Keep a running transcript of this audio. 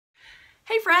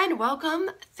Hey friend,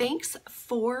 welcome. Thanks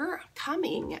for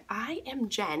coming. I am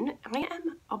Jen. I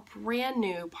am a brand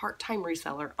new part-time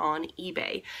reseller on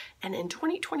eBay. And in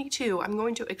 2022, I'm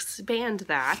going to expand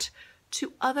that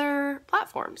to other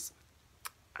platforms.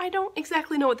 I don't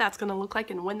exactly know what that's going to look like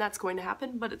and when that's going to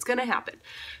happen, but it's going to happen.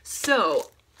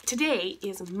 So today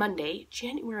is Monday,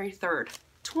 January 3rd,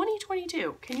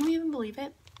 2022. Can you even believe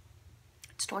it?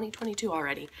 It's 2022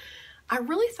 already. I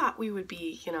really thought we would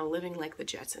be, living like the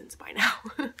Jetsons by now.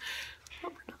 But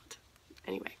we're not.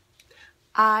 Anyway,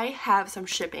 I have some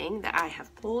shipping that I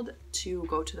have pulled to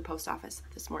go to the post office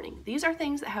this morning. These are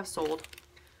things that have sold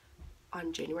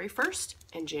on January 1st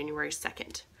and January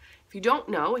 2nd. If you don't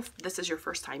know, if this is your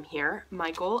first time here,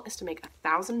 my goal is to make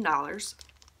 $1,000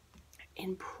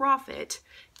 in profit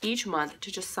each month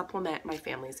to just supplement my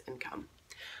family's income.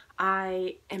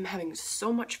 I am having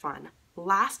so much fun.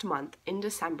 Last month in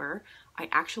December, I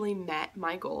actually met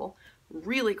my goal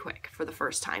really quick for the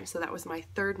first time. So that was my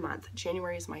third month.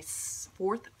 January is my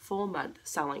fourth full month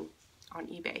selling on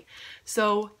eBay.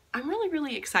 So I'm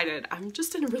really excited. I'm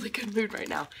just in a really good mood right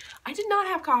now. I did not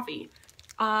have coffee.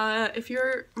 If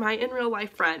you're my in real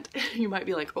life friend, you might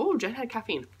be like, oh, Jen had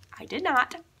caffeine. I did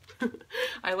not.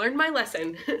 I learned my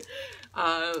lesson.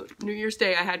 New Year's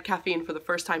Day, I had caffeine for the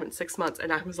first time in 6 months,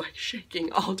 and I was like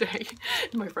shaking all day.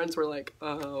 And my friends were like,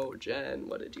 oh, Jen,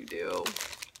 what did you do?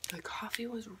 The coffee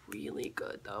was really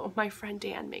good, though. My friend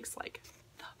Dan makes like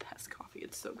the best coffee.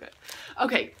 It's so good.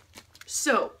 Okay,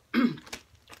 so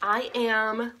I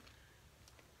am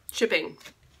shipping.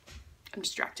 I'm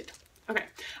distracted. Okay,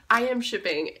 I am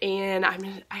shipping, and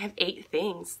I have 8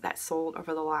 things that sold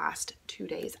over the last 2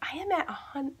 days. I am at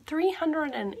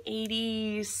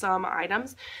 380 some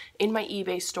items in my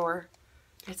eBay store.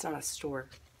 It's not a store.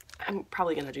 I'm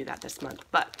probably gonna do that this month,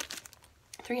 but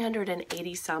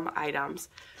 380 some items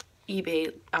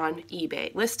listed on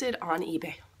eBay.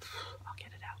 I'll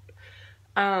get it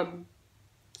out.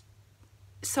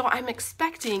 So I'm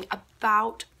expecting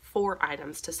about 4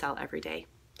 items to sell every day.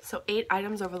 So 8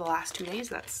 items over the last 2 days,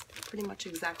 that's pretty much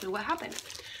exactly what happened.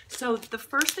 So the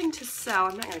first thing to sell,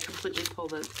 I'm not going to completely pull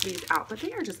these out, but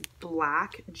they are just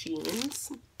black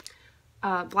jeans,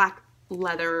 black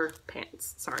leather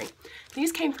pants, sorry.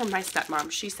 These came from my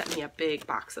stepmom. She sent me a big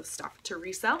box of stuff to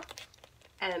resell,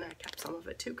 and I kept some of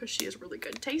it too because she has really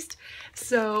good taste.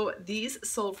 So these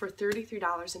sold for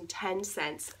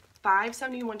 $33.10,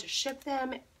 $5.71 to ship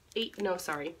them,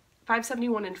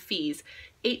 $5.71 in fees,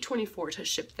 $8.24 to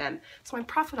ship them. So my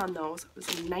profit on those was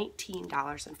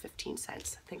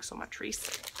 $19.15. Thanks so much,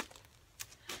 Reese.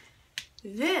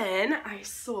 Then I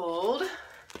sold,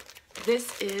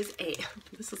 this is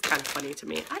kind of funny to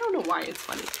me. I don't know why it's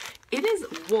funny. It is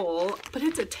wool, but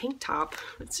it's a tank top.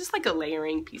 It's just like a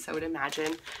layering piece, I would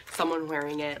imagine. Someone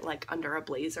wearing it like under a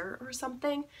blazer or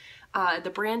something. The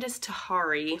brand is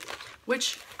Tahari,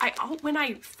 which when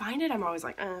I find it, I'm always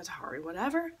like, Tahari,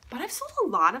 whatever. But I've sold a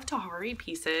lot of Tahari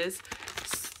pieces,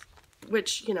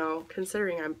 which,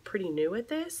 considering I'm pretty new at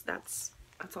this, that's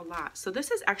a lot. So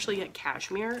this is actually a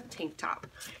cashmere tank top.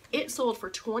 It sold for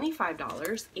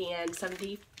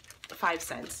 $25.75,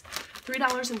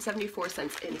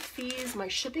 $3.74 in fees. My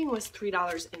shipping was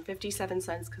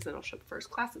 $3.57 because it'll ship first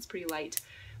class. It's pretty light.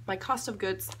 My cost of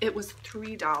goods, it was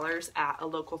 $3 at a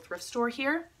local thrift store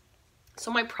here.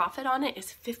 So my profit on it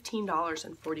is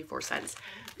 $15.44. I'm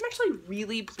actually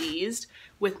really pleased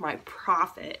with my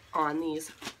profit on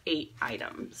these 8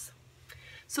 items.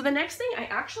 So the next thing I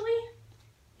actually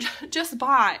just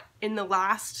bought in the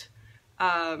last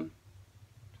vlog,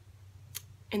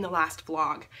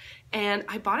 and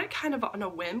I bought it kind of on a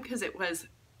whim because it was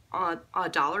on a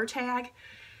dollar tag.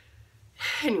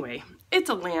 Anyway,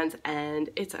 it's a Land's End,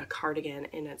 it's a cardigan,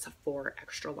 and it's a 4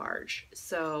 extra large.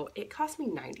 So it cost me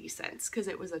 90 cents because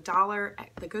it was $1 at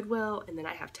the Goodwill, and then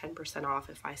I have 10% off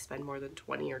if I spend more than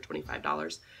 $20 or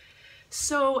 $25.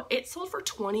 So it sold for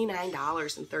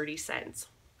 $29.30,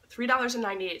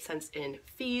 $3.98 in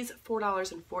fees,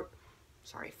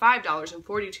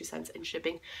 $5.42 in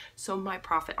shipping. So my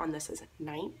profit on this is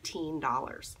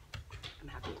 $19. I'm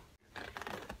happy.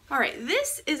 All right,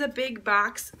 this is a big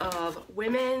box of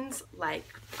women's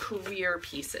career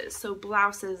pieces. So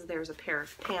blouses, there's a pair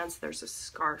of pants, there's a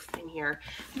scarf in here.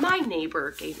 My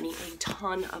neighbor gave me a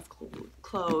ton of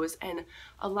clothes and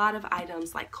a lot of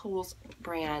items like Kohl's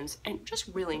brands and just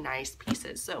really nice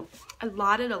pieces. So I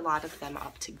lotted a lot of them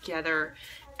up together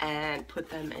and put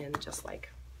them in just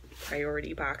like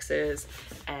priority boxes,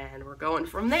 and we're going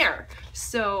from there.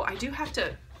 So I do have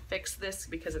to fix this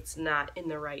because it's not in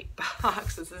the right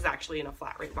box. This is actually in a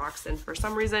flat rate box, and for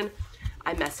some reason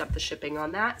I messed up the shipping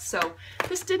on that. So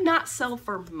this did not sell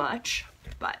for much,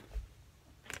 but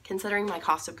Considering my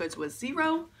cost of goods was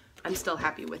 $0, I'm still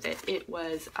happy with it. It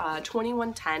was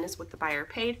 $21.10 is what the buyer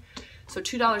paid. So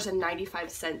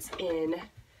 $2.95 in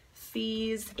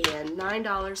fees and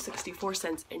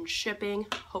 $9.64 in shipping.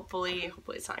 Hopefully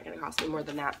it's not going to cost me more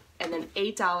than that. And then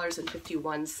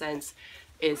 $8.51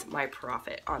 is my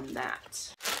profit on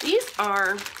that. These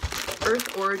are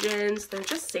Earth Origins. They're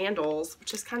just sandals,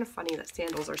 which is kind of funny that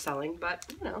sandals are selling, but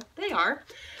you know, they are.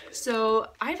 So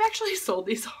I've actually sold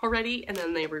these already, and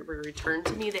then they were returned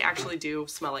to me. They actually do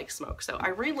smell like smoke. So I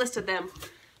relisted them,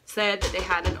 said that they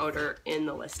had an odor in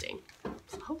the listing.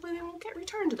 So hopefully they won't get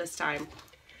returned this time.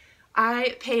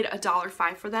 I paid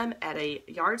 $1.05 for them at a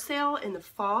yard sale in the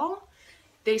fall.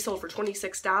 They sold for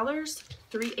 $26,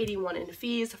 $3.81 in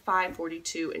fees,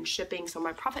 $5.42 in shipping. So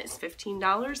my profit is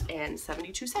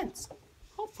 $15.72,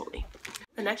 hopefully.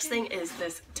 The next thing is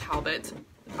this Talbot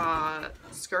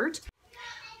skirt.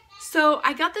 So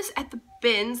I got this at the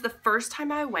bins the first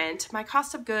time I went. My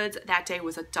cost of goods that day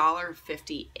was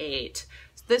 $1.58.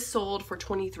 This sold for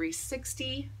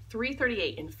 $23.60,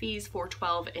 $3.38 in fees,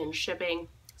 $4.12 in shipping.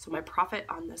 So my profit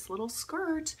on this little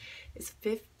skirt is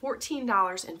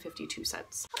 $14.52. A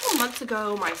couple months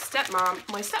ago, my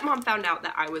stepmom found out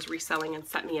that I was reselling and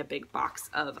sent me a big box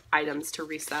of items to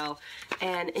resell.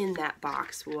 And in that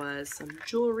box was some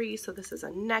jewelry. So this is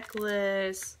a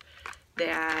necklace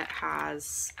that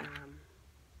has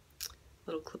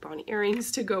little clip-on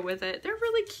earrings to go with it. They're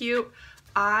really cute.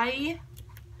 I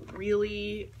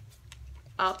really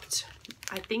upped,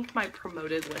 I think, my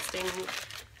promoted listing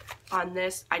on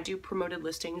this. I do promoted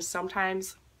listings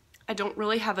sometimes. I don't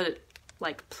really have a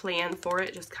plan for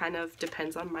it, just kind of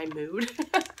depends on my mood.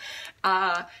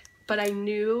 But I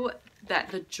knew that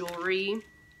the jewelry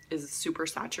is super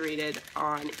saturated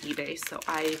on eBay, so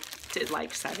I did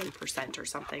like 7% or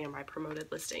something in my promoted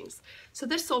listings. So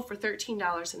this sold for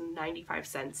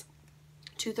 $13.95,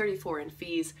 $2.34 in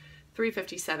fees,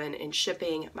 $3.57 in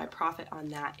shipping. My profit on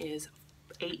that is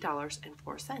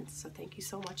 $8.04. So thank you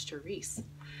so much to Reese.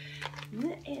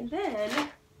 And then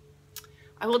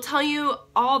I will tell you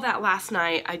all that last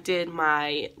night I did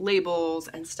my labels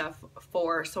and stuff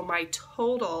for. So my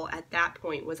total at that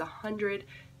point was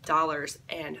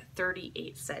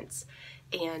 $100.38,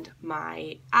 and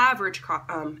my average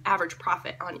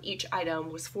profit on each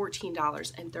item was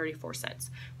 $14.34.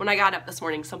 When I got up this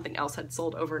morning, something else had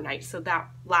sold overnight, so that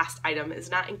last item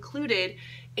is not included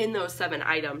in those 7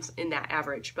 items in that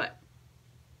average, but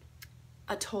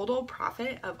a total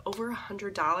profit of over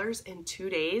 $100 in 2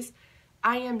 days.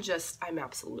 I'm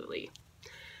absolutely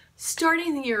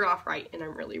starting the year off right, and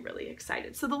I'm really, really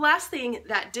excited. So the last thing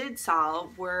that did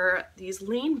sell were these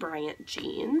Lane Bryant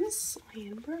jeans.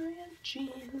 Lane Bryant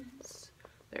jeans.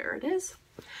 There it is.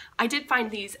 I did find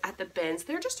these at the bins.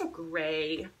 They're just a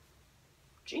gray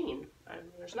jean.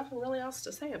 There's nothing really else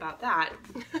to say about that.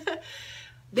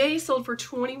 They sold for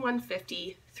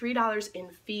 $21.50, $3 in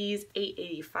fees,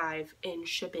 $8.85 in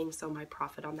shipping. So my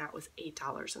profit on that was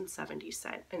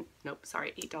 $8.07. Nope,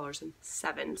 sorry,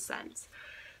 $8.07.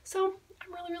 So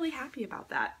I'm really, really happy about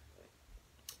that.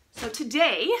 So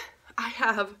today I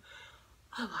have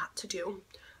a lot to do.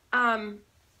 Trying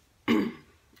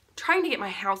to get my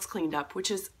house cleaned up, which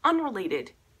is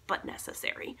unrelated but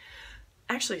necessary.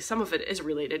 Actually, some of it is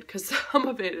related because some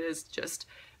of it is just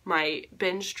my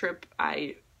binge trip.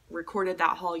 I recorded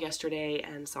that haul yesterday,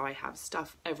 and so I have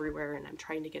stuff everywhere and I'm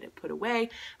trying to get it put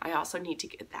away. I also need to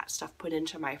get that stuff put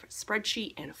into my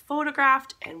spreadsheet and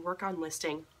photographed and work on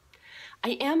listing.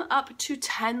 I am up to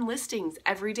 10 listings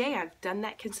every day. I've done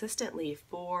that consistently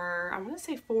for, I'm going to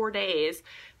say 4 days.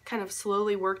 Kind of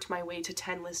slowly worked my way to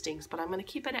 10 listings, but I'm going to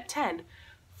keep it at 10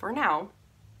 for now,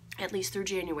 at least through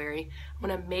January. I'm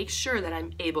going to make sure that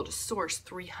I'm able to source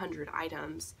 300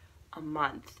 items a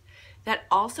month. That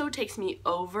also takes me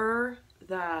over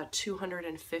the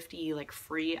 250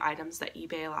 free items that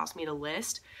eBay allows me to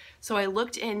list. So I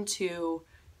looked into,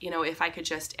 if I could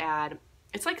just add,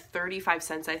 it's like 35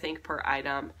 cents I think per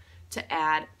item to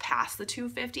add past the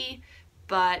 250,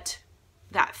 but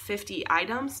that 50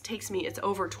 items takes me, it's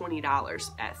over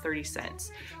 $20 at 30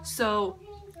 cents. So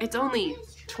it's only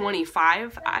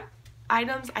 25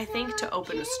 items I think to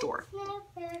open a store.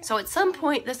 So at some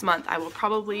point this month I will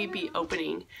probably be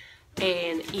opening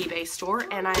an eBay store,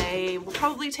 and I will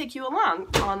probably take you along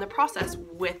on the process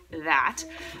with that.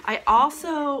 I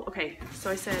also, okay, so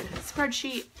I said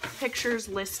spreadsheet, pictures,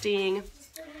 listing.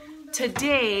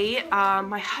 Today,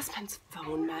 my husband's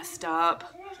phone messed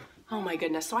up. Oh my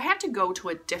goodness. So I had to go to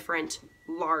a different,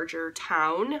 larger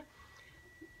town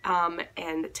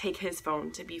and take his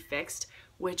phone to be fixed,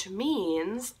 which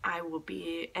means I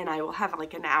will have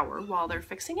like an hour while they're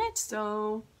fixing it.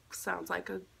 So sounds like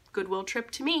a Goodwill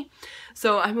trip to me.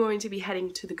 So I'm going to be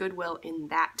heading to the Goodwill in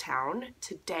that town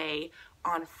today.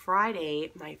 On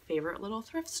Friday, my favorite little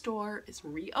thrift store is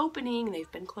reopening.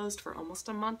 They've been closed for almost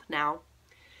a month now,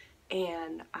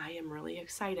 and I am really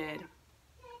excited.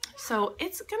 So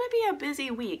it's gonna be a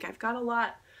busy week. I've got a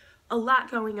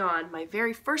lot going on. My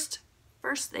very first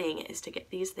thing is to get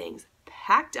these things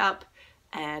packed up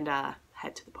and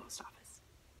head to the post office.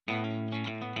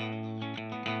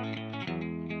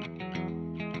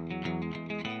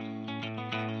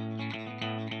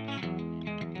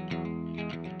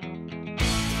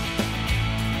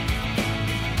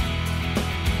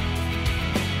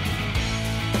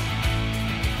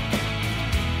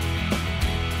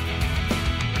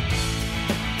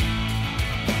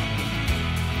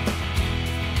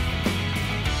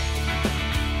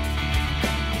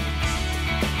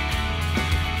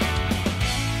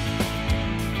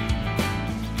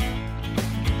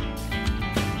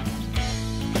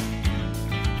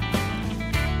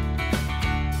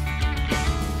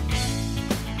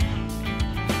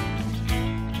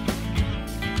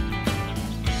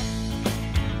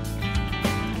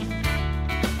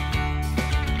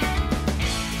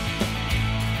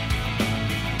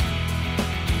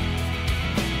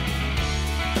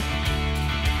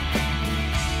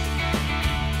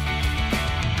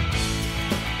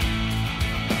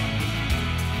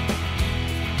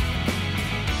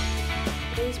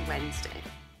 Wednesday.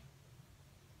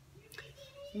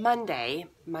 Monday,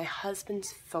 my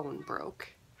husband's phone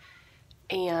broke,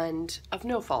 and of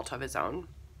no fault of his own.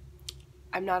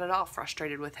 I'm not at all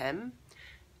frustrated with him,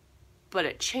 but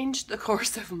it changed the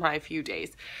course of my few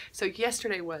days. So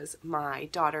yesterday was my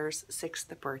daughter's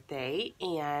 6th birthday,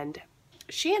 and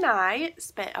she and I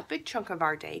spent a big chunk of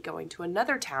our day going to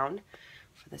another town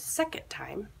for the second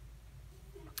time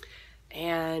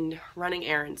and running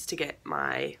errands to get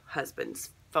my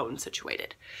husband's phone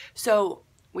situated. So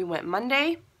we went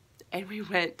Monday and we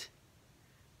went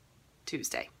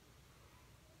Tuesday,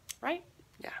 right?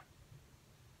 Yeah.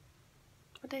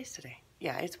 What day is today?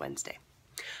 Yeah, it's Wednesday.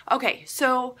 Okay,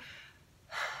 so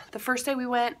the first day we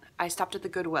went, I stopped at the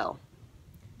Goodwill.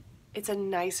 It's a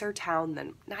nicer town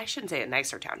than, I shouldn't say a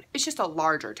nicer town. It's just a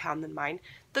larger town than mine.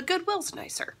 The Goodwill's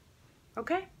nicer.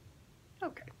 Okay?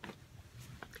 Okay.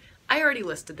 I already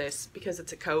listed this because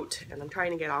it's a coat, and I'm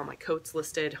trying to get all my coats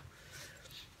listed.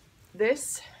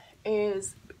 This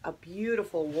is a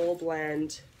beautiful wool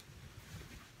blend,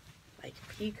 like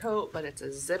pea coat, but it's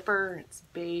a zipper. It's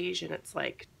beige and it's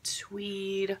like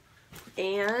tweed,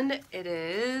 and it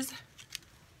is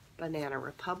Banana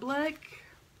Republic,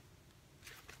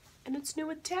 and it's new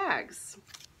with tags.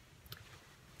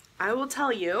 I will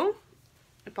tell you,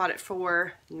 I bought it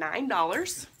for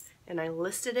 $9. And I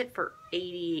listed it for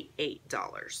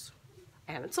 $88.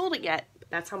 I haven't sold it yet, but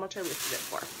that's how much I listed it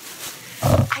for.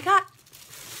 I got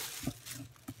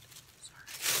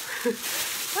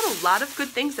a lot of good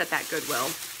things at that Goodwill.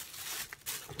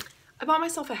 I bought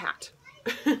myself a hat.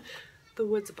 The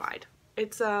Woods Abide.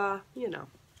 It's, you know,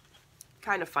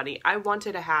 kind of funny. I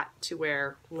wanted a hat to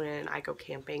wear when I go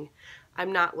camping.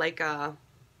 I'm not like a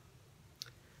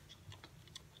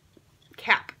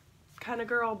cap kind of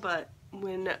girl, but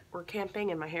when we're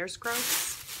camping and my hair's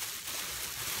gross.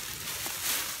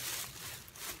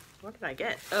 What did I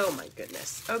get? Oh my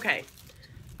goodness. Okay.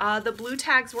 The blue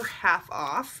tags were half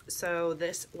off, so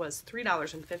this was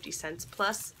 $3.50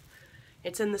 plus.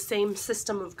 It's in the same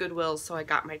system of Goodwill, so I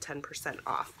got my 10%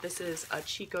 off. This is a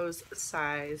Chico's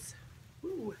size.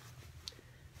 Ooh.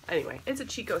 Anyway, it's a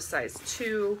Chico's size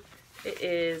 2. It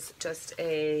is just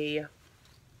a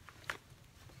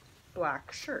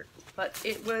black shirt, but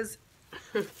it was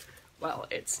well,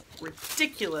 it's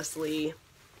ridiculously,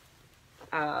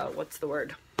 what's the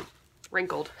word?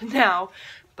 Wrinkled now,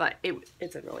 but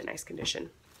it's in really nice condition.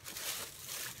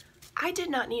 I did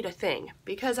not need a thing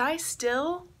because I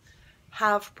still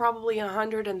have probably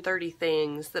 130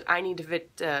 things that I need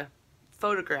to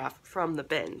photograph from the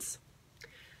bins.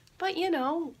 But you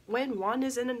know, when one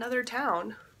is in another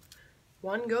town,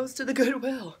 one goes to the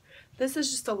Goodwill. This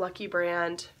is just a Lucky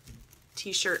Brand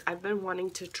t-shirt. I've been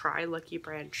wanting to try Lucky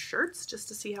Brand shirts just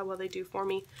to see how well they do for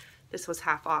me. This was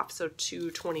half off, so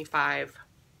 $2.25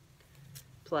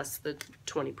 plus the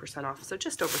 20% off, so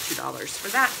just over $2 for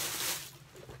that.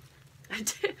 I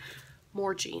did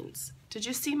more jeans. Did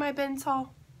you see my bins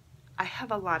haul? I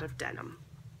have a lot of denim.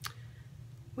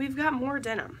 We've got more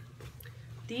denim.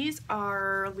 These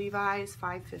are Levi's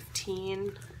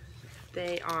 515.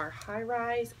 They are high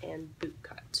rise and boot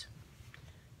cut,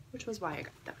 which was why I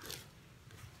got them.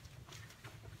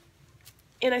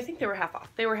 And I think they were half off.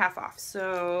 They were half off,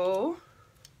 so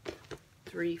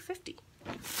 $3.50.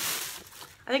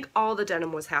 think all the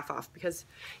denim was half off because,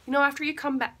 you know, after you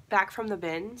come back from the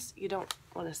bins, you don't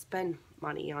want to spend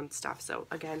money on stuff. So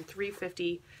again,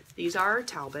 $3.50. These are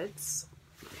Talbots.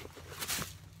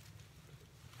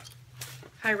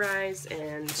 High rise,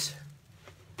 and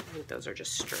I think those are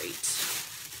just straight.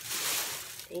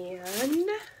 And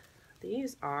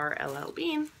these are LL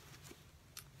Bean.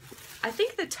 I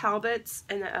think the Talbots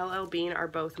and the LL Bean are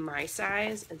both my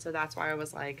size, and so that's why I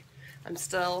was like, I'm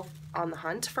still on the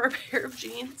hunt for a pair of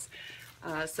jeans.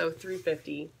 So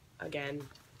 $3.50 again,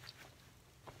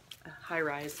 a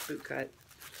high-rise boot cut.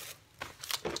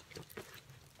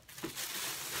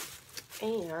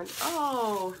 And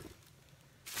oh,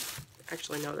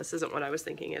 actually no, this isn't what I was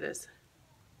thinking it is.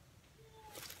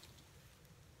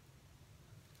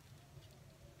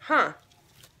 Huh.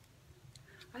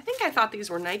 I think I thought these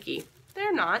were Nike.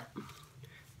 They're not.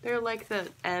 They're like the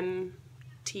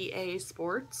MTA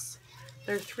Sports.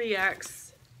 They're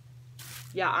 3X.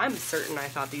 Yeah, I'm certain I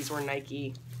thought these were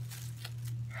Nike.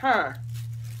 Huh.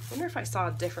 Wonder if I saw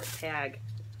a different tag.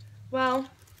 Well,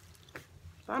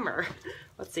 bummer.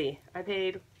 Let's see. I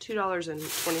paid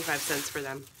 $2.25 for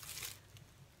them.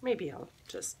 Maybe I'll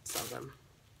just sell them.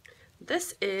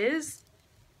 This is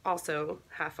also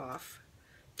half off.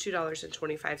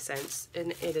 $2.25,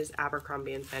 and it is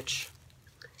Abercrombie & Fitch.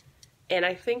 And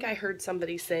I think I heard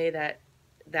somebody say that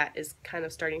that is kind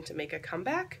of starting to make a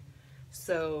comeback,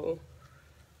 so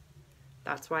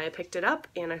that's why I picked it up,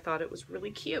 and I thought it was really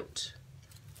cute.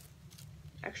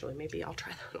 Actually, maybe I'll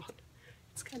try that on.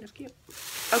 It's kind of cute.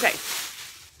 Okay,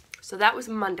 so that was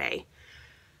Monday.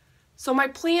 So my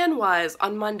plan was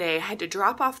on Monday, I had to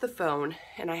drop off the phone,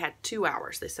 and I had 2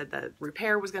 hours. They said the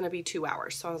repair was going to be 2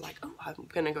 hours. So I was like, oh, I'm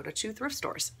going to go to 2 thrift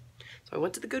stores. So I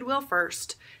went to the Goodwill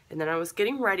first, and then I was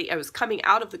getting ready. I was coming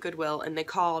out of the Goodwill, and they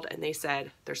called, and they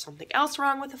said, there's something else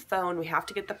wrong with the phone. We have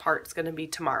to get the part. It's going to be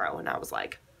tomorrow. And I was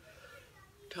like,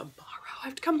 tomorrow? I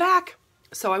have to come back.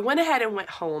 So I went ahead and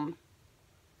went home,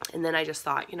 and then I just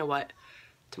thought, you know what?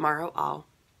 Tomorrow I'll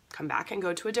come back and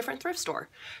go to a different thrift store.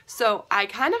 So I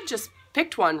kind of just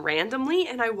picked one randomly,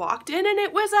 and I walked in, and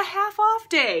it was a half off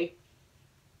day.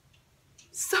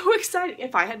 So exciting.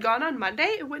 If I had gone on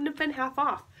Monday, it wouldn't have been half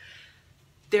off.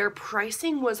 Their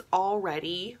pricing was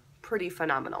already pretty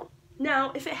phenomenal.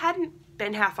 Now, if it hadn't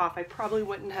been half off, I probably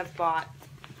wouldn't have bought.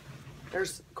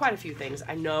 There's quite a few things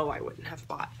I know I wouldn't have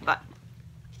bought, but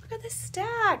look at this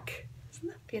stack. Isn't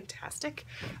that fantastic?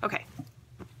 Okay.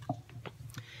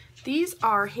 These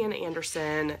are Hannah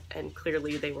Anderson, and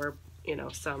clearly they were, you know,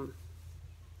 some,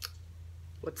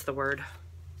 what's the word?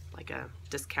 Like a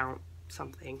discount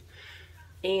something.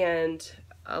 And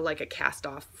like a cast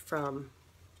off from,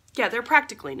 yeah, they're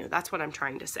practically new. That's what I'm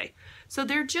trying to say. So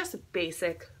they're just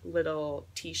basic little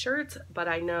t-shirts, but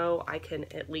I know I can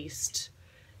at least,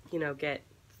 you know, get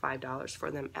 $5 for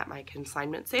them at my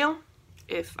consignment sale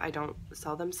if I don't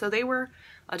sell them. So they were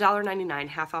 $1.99,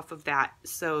 half off of that.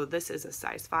 So this is a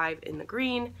size 5 in the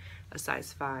green, a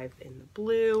size 5 in the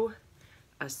blue,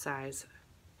 a size,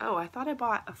 oh, I thought I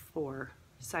bought a 4,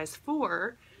 size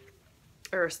 4,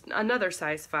 or another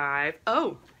size 5.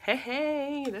 Oh,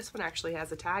 hey, this one actually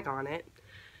has a tag on it.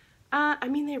 I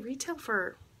mean, they retail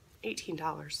for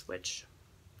 $18, which,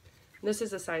 this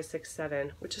is a size 6,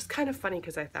 7, which is kind of funny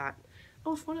because I thought,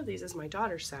 oh, if one of these is my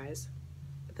daughter's size,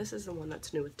 but this is the one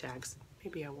that's new with tags.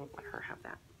 Maybe I won't let her have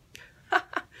that.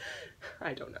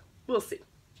 I don't know. We'll see.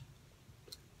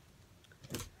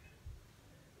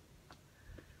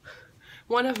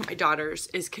 One of my daughters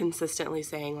is consistently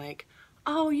saying like,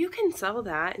 oh, you can sell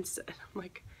that. And I'm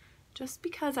like, just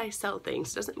because I sell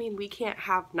things doesn't mean we can't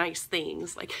have nice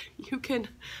things. Like you can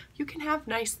have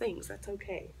nice things. That's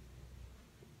okay.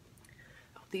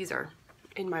 Oh, these are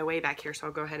in my way back here, so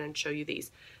I'll go ahead and show you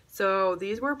these. So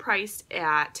these were priced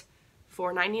at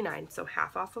 $4.99, so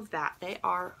half off of that. They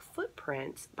are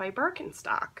Footprints by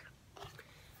Birkenstock.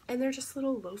 And they're just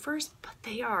little loafers, but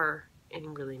they are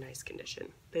in really nice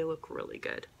condition. They look really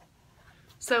good.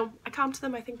 So I comped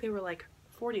them. I think they were like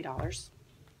 $40.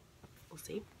 We'll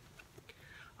see.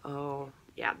 Oh,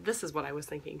 yeah, this is what I was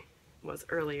thinking was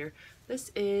earlier. This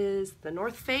is the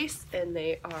North Face, and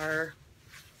they are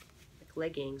like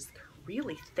leggings. They're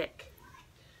really thick.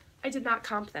 I did not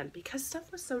comp them because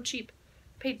stuff was so cheap.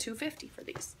 Paid $2.50 for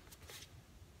these.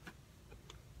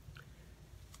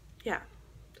 Yeah.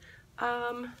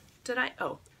 Did I?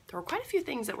 Oh, there were quite a few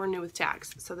things that were new with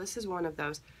tags. So this is one of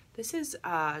those. This is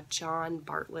John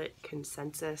Bartlett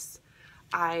Consensus.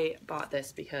 I bought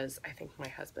this because I think my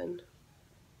husband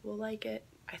will like it.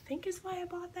 I think is why I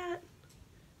bought that.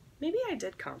 Maybe I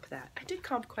did comp that. I did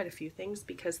comp quite a few things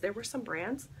because there were some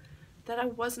brands that I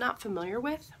was not familiar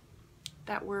with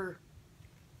that were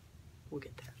we'll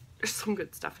get there. There's some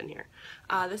good stuff in here.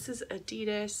 This is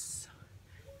Adidas,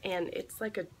 and it's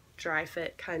like a dry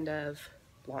fit kind of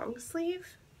long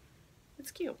sleeve.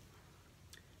 It's cute.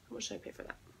 How much should I pay for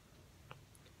that?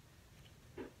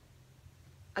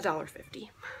 $1.50.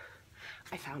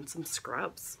 I found some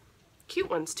scrubs. Cute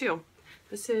ones too.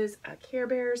 This is Care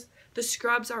Bears. The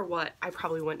scrubs are what I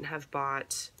probably wouldn't have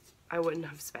bought. I wouldn't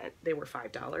have spent. They were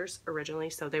 $5 originally,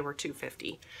 so they were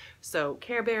 $2.50. So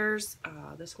Care Bears.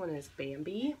 This one is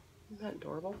Bambi. Isn't that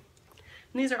adorable?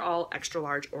 And these are all extra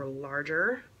large or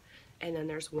larger. And then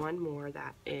there's one more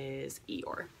that is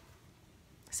Eeyore.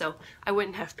 So I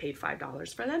wouldn't have paid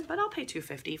 $5 for them, but I'll pay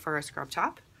 $2.50 for a scrub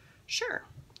top. Sure.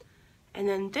 And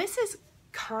then this is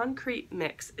Concrete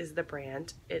Mix is the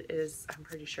brand. It is, I'm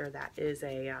pretty sure that is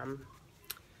a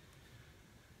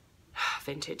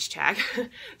vintage tag.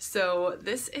 So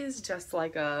this is just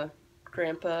like a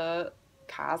Grandpa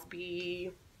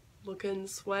Cosby looking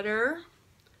sweater.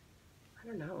 I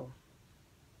don't know.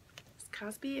 Is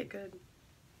Cosby a good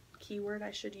keyword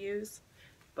I should use?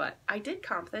 But I did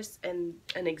comp this, and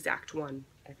an exact one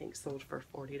I think sold for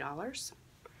 $40.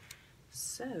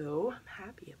 So I'm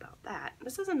happy about that.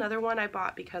 This is another one I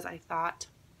bought because I thought,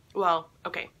 well,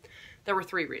 okay, there were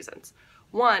 3 reasons.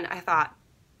 One, I thought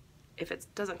if it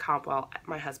doesn't comp well,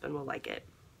 my husband will like it.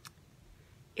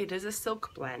 It is a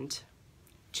silk blend.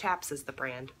 Chaps is the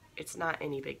brand. It's not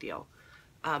any big deal.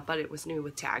 But it was new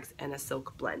with tags and a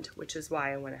silk blend, which is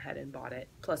why I went ahead and bought it.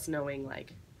 Plus knowing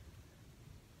like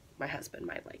my husband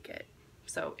might like it.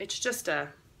 So it's just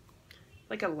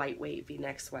like a lightweight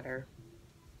V-neck sweater.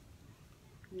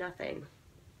 Nothing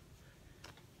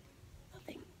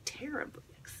terribly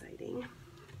exciting.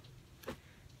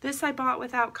 This I bought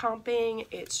without comping.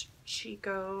 It's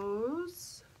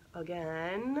Chico's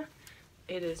again.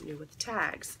 It is new with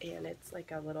tags, and it's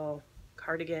like a little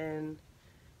cardigan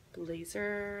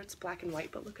blazer. It's black and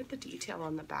white, but look at the detail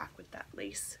on the back with that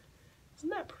lace. Isn't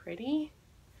that pretty?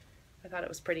 I thought it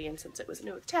was pretty, and since it was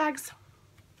new with tags,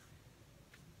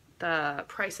 the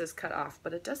price is cut off,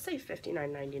 but it does say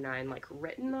 $59.99 like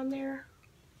written on there.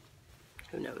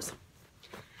 Who knows?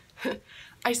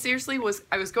 I seriously was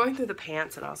going through the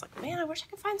pants and I was like, man, I wish I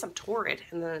could find some Torrid.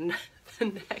 And then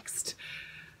the next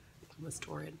was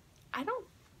Torrid. I don't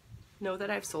know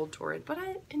that I've sold Torrid, but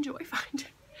I enjoy finding.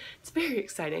 It's very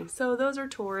exciting. So those are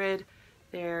Torrid.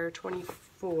 They're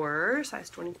 24, size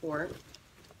 24,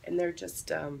 and they're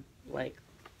just like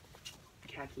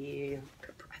khaki.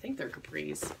 I think they're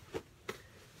capris,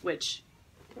 which,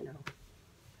 you know.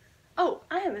 Oh,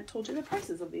 I haven't told you the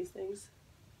prices of these things.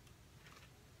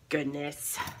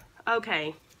 Goodness.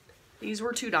 Okay, these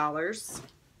were $2.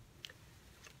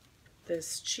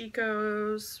 This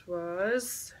Chico's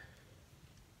was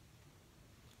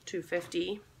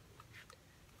 $2.50.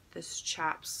 This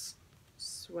Chaps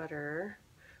sweater,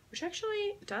 which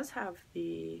actually does have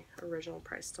the original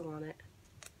price still on it.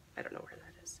 I don't know where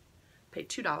that is. Paid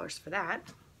 $2 for that.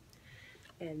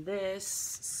 And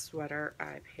this sweater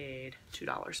I paid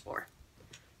 $2 for.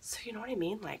 So you know what I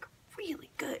mean? Like really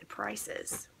good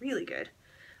prices. Really good.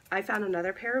 I found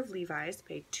another pair of Levi's,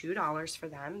 paid $2 for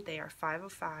them. They are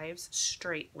 505s,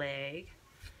 straight leg,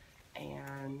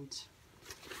 and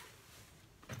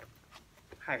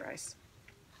high rise.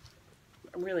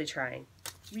 I'm really trying,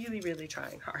 really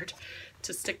trying hard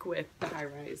to stick with the high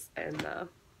rise and the,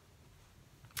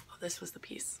 oh, this was the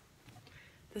piece.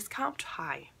 This comped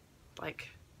high, like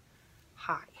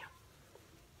high.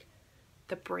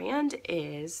 The brand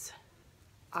is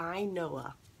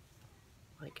Inoah,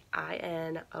 like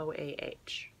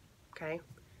I-N-O-A-H, okay?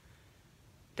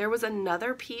 There was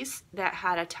another piece that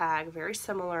had a tag very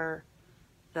similar.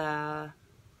 The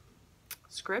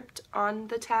script on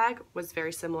the tag was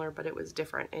very similar, but it was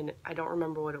different, and I don't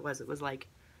remember what it was. It was like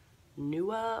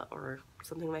Nua or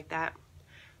something like that.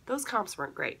 Those comps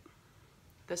weren't great.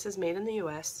 This is made in the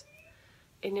US,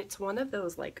 and it's one of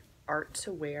those like art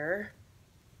to wear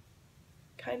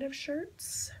kind of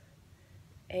shirts.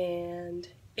 And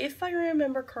if I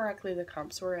remember correctly, the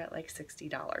comps were at like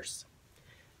 $60.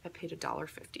 I paid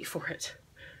 $1.50 for it.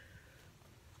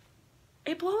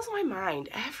 It blows my mind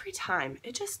every time.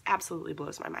 It just absolutely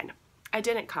blows my mind. I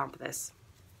didn't comp this.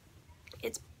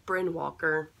 It's Bryn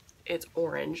Walker. It's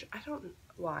orange. I don't know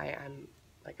why I'm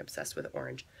like obsessed with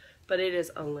orange, but it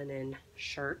is a linen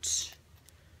shirt,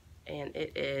 and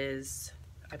it is,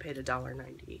 I paid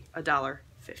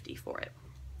 $1.50 for it.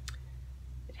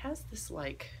 It has this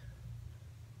like,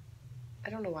 I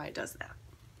don't know why it does that,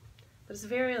 but it's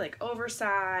very like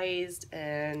oversized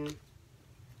and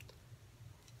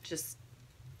just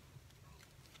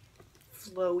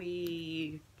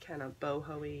flowy, kind of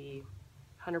boho-y,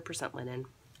 100% linen.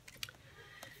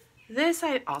 This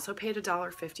I also paid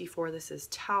 $1.50 for. This is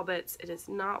Talbot's. It is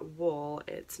not wool,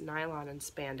 it's nylon and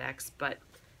spandex, but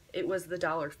it was the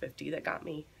 $1.50 that got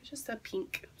me. It's just a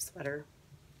pink sweater.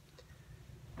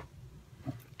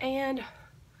 And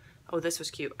oh, this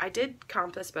was cute. I did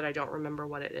comp this, but I don't remember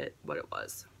what it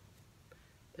was.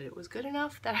 But it was good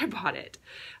enough that I bought it.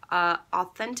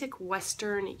 Authentic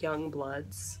Western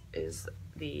Youngbloods is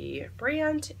the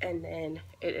brand, and then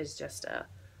it is just a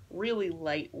really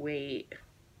lightweight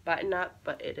button up,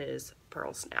 but it is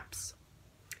pearl snaps.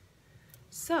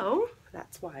 So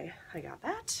that's why I got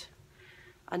that.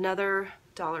 Another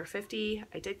 $1.50.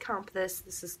 I did comp this.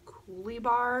 This is Coolie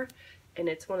Bar, and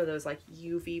it's one of those like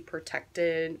UV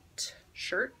protected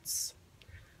shirts.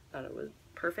 Thought it was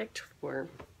perfect for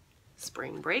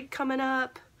spring break coming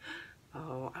up.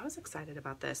 Oh, I was excited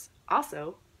about this.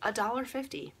 Also,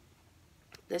 $1.50.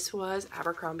 This was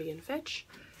Abercrombie & Fitch,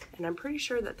 and I'm pretty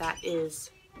sure that that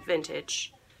is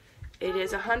vintage. It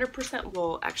is 100%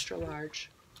 wool, extra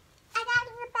large. I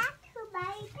gotta get back to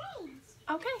my things.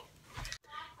 Okay.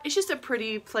 It's just a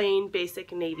pretty plain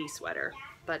basic navy sweater,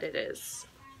 but it is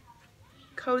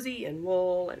cozy and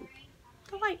wool and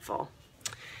delightful.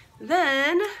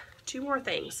 Then, two more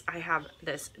things. I have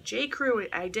this J. Crew.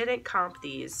 I didn't comp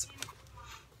these.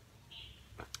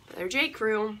 They're J.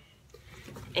 Crew,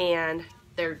 and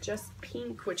they're just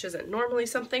pink, which isn't normally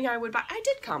something I would buy. I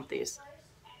did comp these.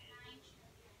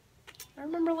 I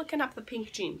remember looking up the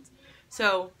pink jeans.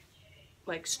 So,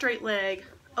 like straight leg.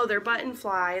 Oh, they're button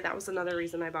fly. That was another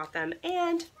reason I bought them.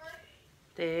 And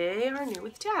they are new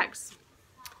with tags.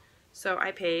 So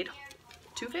I paid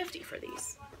 $2.50 for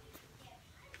these.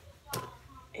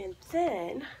 And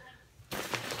then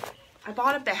I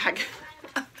bought a bag.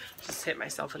 Just hit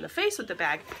myself in the face with the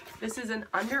bag. This is an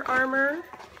Under Armour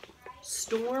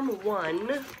Storm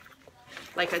 1,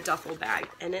 like a duffel bag,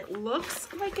 and it looks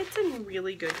like it's in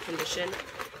really good condition.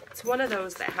 It's one of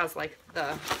those that has like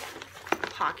the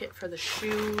pocket for the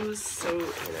shoes, so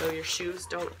you know your shoes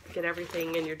don't get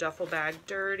everything in your duffel bag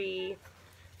dirty.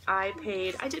 I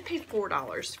did pay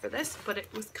 $4 for this, but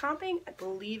it was comping, I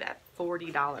believe, at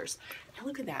 $40. Now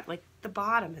look at that, like the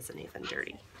bottom isn't even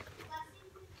dirty.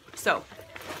 So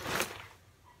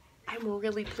I'm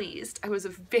really pleased. I was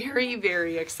very,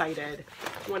 very excited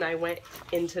when I went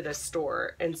into the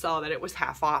store and saw that it was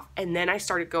half off. And then I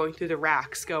started going through the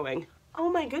racks going, oh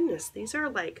my goodness, these are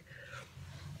like,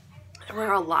 there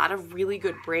were a lot of really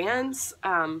good brands.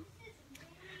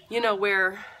 You know,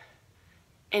 where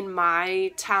in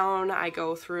my town I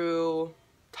go through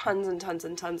tons and tons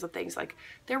and tons of things. Like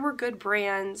there were good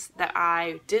brands that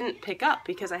I didn't pick up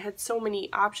because I had so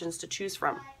many options to choose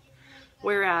from.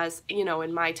 Whereas, you know,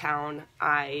 in my town,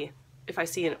 if I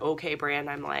see an okay brand,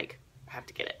 I'm like, I have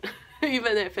to get it.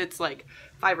 Even if it's like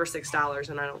 $5 or $6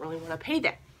 and I don't really want to pay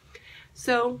that.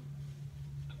 So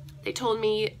they told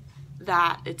me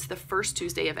that it's the first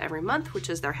Tuesday of every month, which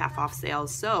is their half off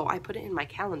sales. So I put it in my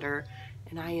calendar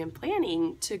and I am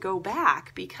planning to go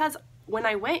back because when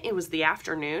I went, it was the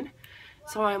afternoon.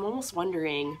 So I'm almost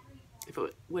wondering if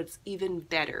it was even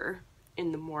better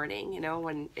in the morning, you know,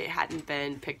 when it hadn't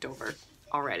been picked over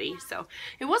already. So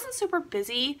it wasn't super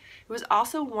busy. It was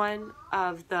also one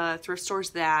of the thrift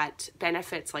stores that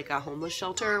benefits like a homeless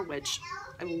shelter, which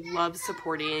I love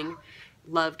supporting,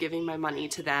 love giving my money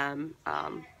to them.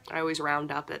 I always round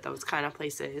up at those kind of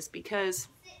places because,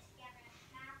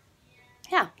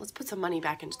 yeah, let's put some money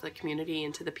back into the community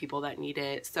and to the people that need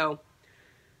it. So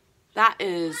that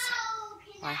is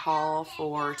my haul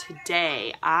for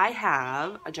today. I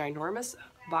have a ginormous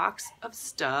box of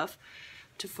stuff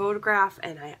to photograph,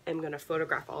 and I am going to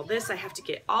photograph all this. I have to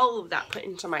get all of that put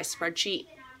into my spreadsheet.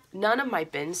 None of my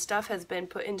bin stuff has been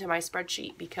put into my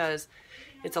spreadsheet because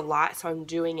it's a lot, so I'm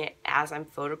doing it as I'm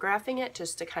photographing it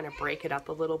just to kind of break it up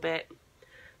a little bit.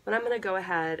 But I'm going to go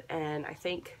ahead and I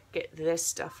think get this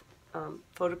stuff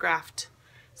photographed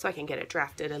so I can get it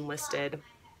drafted and listed.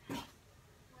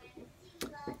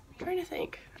 I'm trying to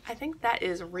think. I think that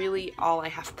is really all I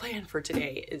have planned for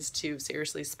today, is to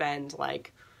seriously spend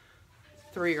like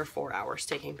 3 or 4 hours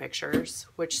taking pictures,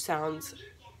 which sounds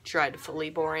dreadfully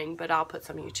boring, but I'll put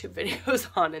some YouTube videos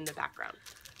on in the background.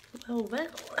 Well,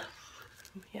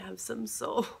 we have some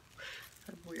I'm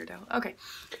a weirdo. Okay,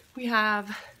 we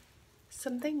have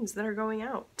some things that are going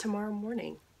out tomorrow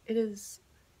morning. It is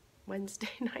Wednesday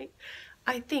night,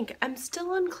 I think. I'm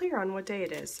still unclear on what day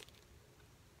it is.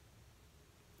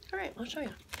 All right, I'll show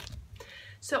you.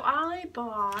 So I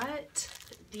bought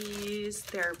these,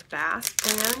 they're bass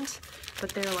band, but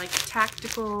they're like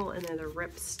tactical and they're the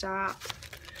ripstop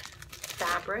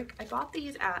fabric. I bought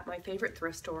these at my favorite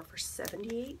thrift store for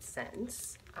 78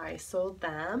 cents. I sold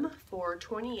them for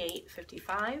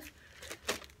 $28.55.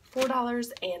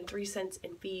 $4.03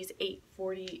 in fees,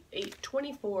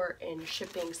 $8.24 in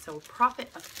shipping, so a profit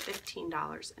of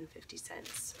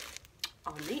 $15.50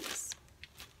 on these.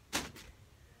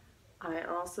 I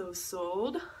also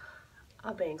sold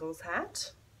a Bengals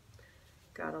hat.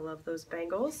 Gotta love those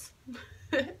Bengals.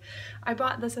 I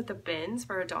bought this at the bins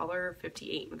for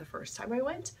 $1.58 the first time I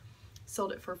went.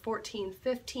 Sold it for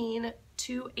 $14.15,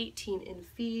 $2.18 in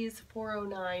fees,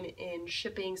 $4.09 in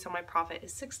shipping, so my profit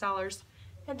is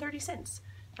 $6.30.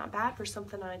 Not bad for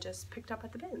something I just picked up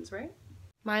at the bins, right?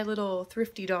 My little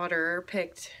thrifty daughter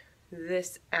picked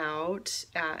this out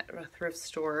at a thrift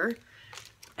store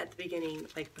at the beginning,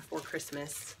 like before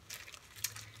Christmas.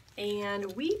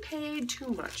 And we paid too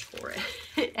much for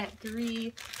it at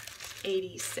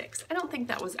 $3.86. I don't think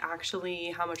that was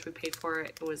actually how much we paid for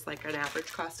it. It was like an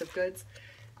average cost of goods.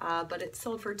 But it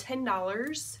sold for $10,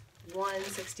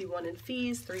 $1.61 in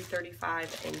fees,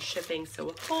 $3.35 in shipping, so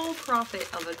a full profit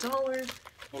of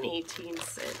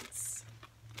 $1.18.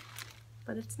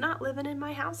 But it's not living in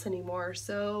my house anymore,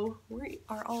 so we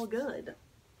are all good.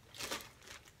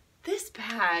 This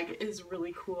bag is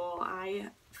really cool. I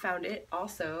found it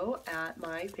also at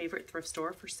my favorite thrift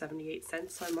store for 78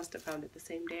 cents, so I must have found it the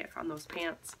same day I found those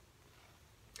pants.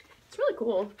 It's really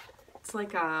cool. It's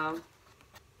like a,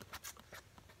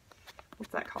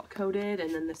 what's that called? Coated,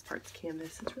 and then this part's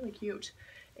canvas. It's really cute.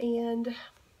 And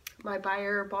my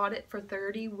buyer bought it for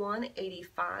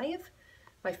 $31.85.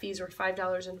 My fees were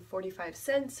 $5.45,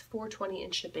 $4.20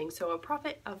 in shipping, so a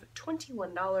profit of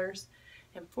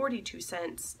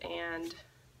 $21.42, and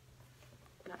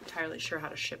I'm not entirely sure how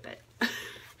to ship it.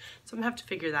 So I'm gonna have to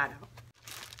figure that out.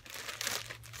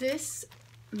 This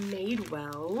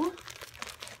Madewell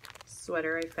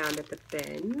sweater I found at the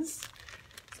bins.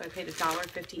 So I paid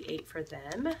 $1.58 for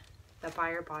them. The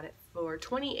buyer bought it for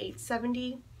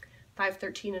 $28.70,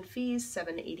 $5.13 in fees,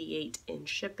 $7.88 in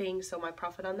shipping. So my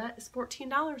profit on that is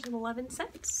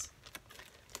 $14.11.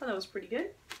 Well, that was pretty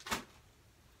good.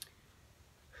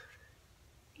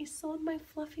 He sold my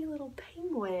fluffy little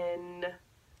penguin.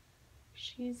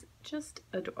 She's just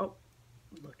oh,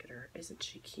 look at her. Isn't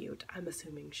she cute? I'm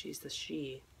assuming she's the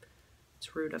she.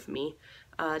 It's rude of me.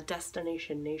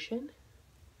 Destination Nation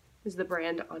is the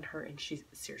brand on her, and she's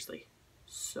seriously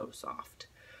so soft.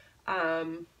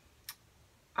 I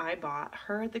bought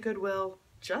her at the Goodwill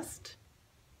just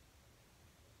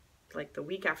like the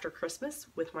week after Christmas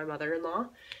with my mother-in-law,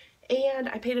 and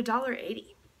I paid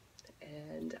 $1.80.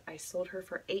 And I sold her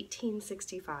for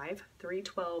 $18.65,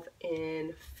 $3.12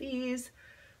 in fees,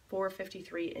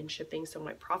 $4.53 in shipping. So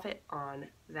my profit on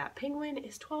that penguin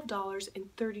is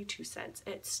 $12.32.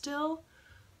 It still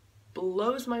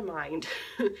blows my mind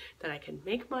that I can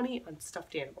make money on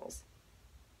stuffed animals.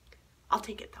 I'll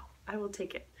take it though. I will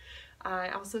take it. I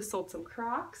also sold some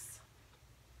Crocs.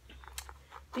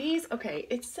 These, okay,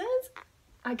 it says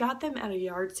I got them at a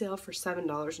yard sale for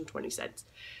 $7.20.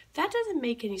 That doesn't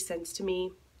make any sense to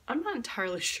me. I'm not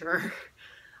entirely sure.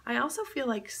 I also feel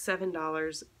like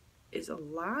 $7 is a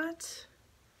lot.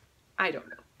 I don't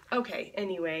know. Okay,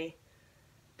 anyway,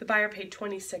 the buyer paid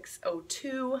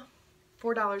 $26.02,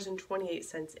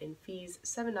 $4.28 in fees,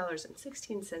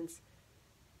 $7.16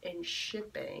 in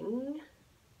shipping.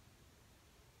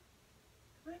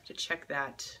 I have to check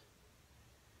that.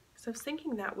 So I was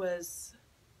thinking that was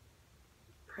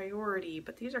priority,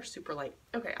 but these are super light.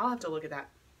 Okay, I'll have to look at that.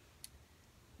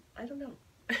 I don't know.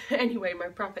 Anyway, my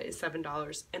profit is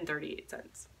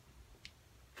 $7.38.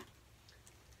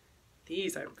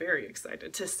 These I'm very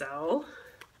excited to sell.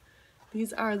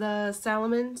 These are the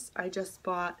Salomons I just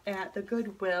bought at the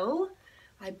Goodwill.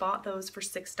 I bought those for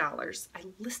 $6. I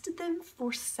listed them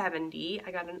for $70.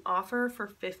 I got an offer for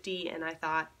 $50, and I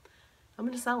thought, I'm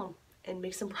gonna sell them and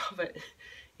make some profit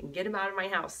and get them out of my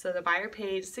house. So the buyer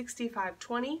paid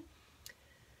 $65.20.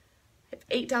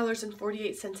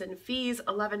 $8.48 in fees,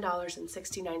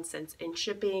 $11.69 in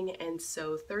shipping, and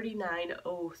so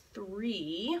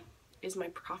 $39.03 is my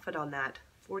profit on that.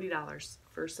 $40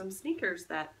 for some sneakers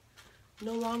that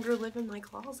no longer live in my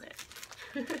closet.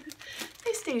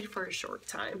 They stayed for a short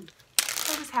time.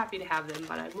 I was happy to have them,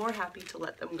 but I'm more happy to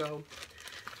let them go.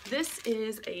 This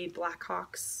is a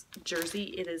Blackhawks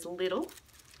jersey. It is little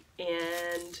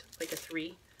and like a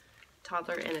 3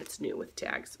 toddler, and it's new with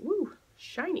tags. Woo!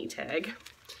 Shiny tag.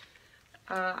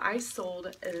 I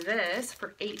sold this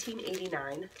for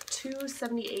 $18.89.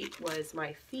 $2.78 was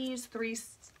my fees.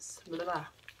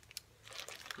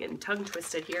 Getting tongue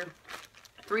twisted here.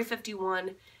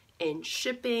 $3.51 in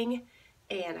shipping,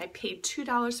 and I paid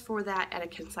 $2 for that at a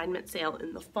consignment sale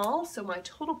in the fall. So my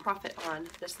total profit on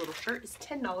this little shirt is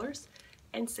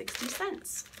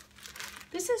 $10.60.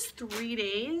 This is 3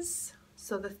 days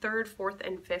So the 3rd, 4th,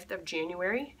 and 5th of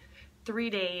January,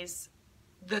 3 days.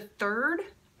 The 3rd,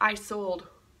 I sold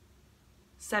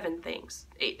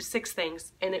 6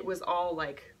 things, and it was all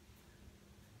like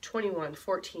 21,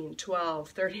 14, 12,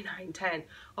 39, 10,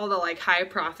 all the like high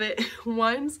profit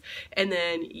ones. And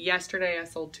then yesterday I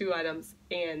sold 2 items,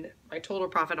 and my total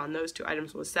profit on those 2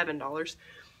 items was $7.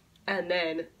 And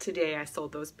then today I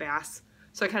sold those bass.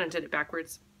 So I kind of did it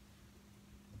backwards.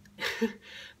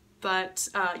 But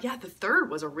yeah, the 3rd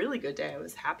was a really good day. I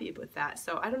was happy with that.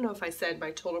 So I don't know if I said my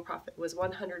total profit was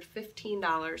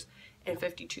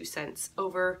 $115.52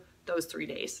 over those 3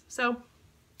 days. So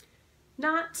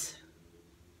not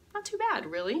too bad,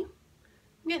 really.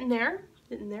 I'm getting there,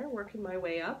 working my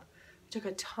way up. I took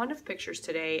a ton of pictures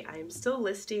today. I am still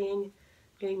listing,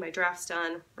 getting my drafts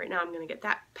done. Right now I'm going to get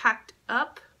that packed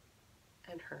up.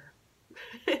 And her.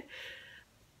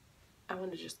 I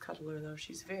want to just cuddle her though.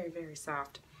 She's very, very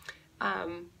soft.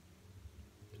 I'm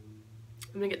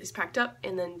gonna get these packed up,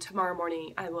 and then tomorrow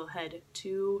morning I will head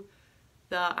to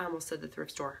I almost said the thrift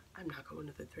store. I'm not going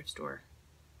to the thrift store.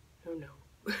 Oh no.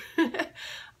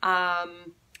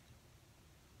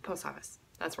 Post office.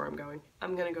 That's where I'm going.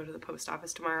 I'm gonna go to the post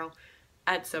office tomorrow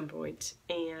at some point,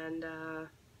 and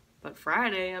but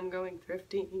Friday I'm going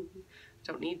thrifting.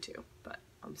 Don't need to, but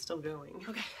I'm still going.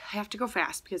 Okay, I have to go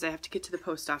fast because I have to get to the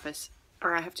post office,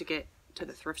 or I have to get to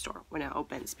the thrift store when it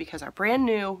opens, because my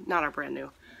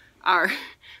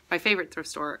favorite thrift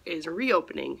store is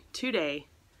reopening today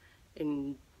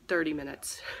in 30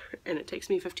 minutes, and it takes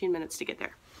me 15 minutes to get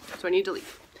there. So I need to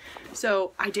leave.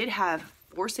 So I did have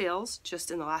 4 sales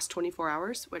just in the last 24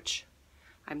 hours, which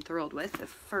I'm thrilled with. The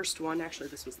first one, actually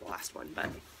this was the last one, but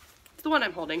it's the one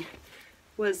I'm holding,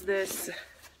 was this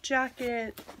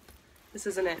jacket. This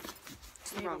isn't it.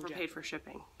 I overpaid for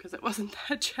shipping because it wasn't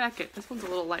that jacket. This one's a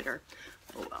little lighter.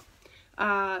 Oh well.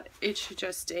 It's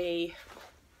just a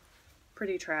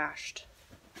pretty thrashed,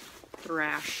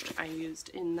 I used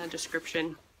in the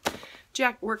description.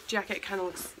 Work jacket, kind of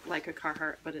looks like a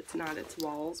Carhartt, but it's not. It's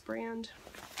Walls brand.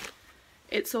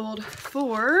 It sold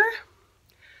for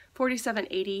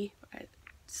 $47.80,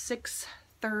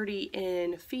 $6.30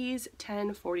 in fees,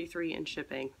 $10.43 in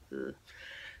shipping. Ugh.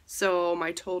 So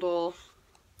my total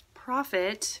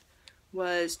profit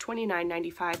was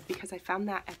 $29.95 because I found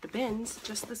that at the bins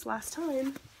just this last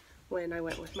time when I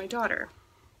went with my daughter.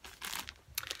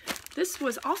 This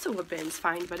was also a bins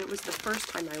find, but it was the first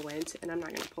time I went, and I'm not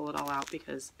going to pull it all out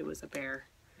because it was a bear.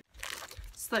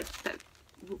 It's like that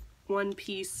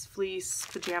one-piece fleece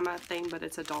pajama thing, but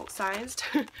it's adult sized.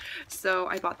 So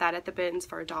I bought that at the bins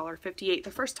for $1.58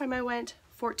 the first time I went.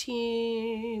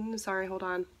 Sorry, hold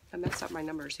on. I messed up my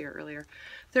numbers here earlier.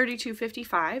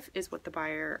 $32.55 is what the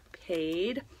buyer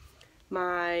paid.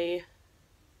 My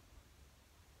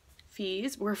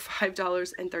fees were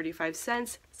 $5.35,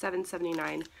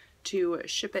 $7.79 to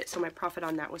ship it, so my profit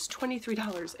on that was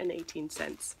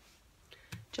 $23.18.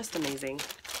 Just amazing.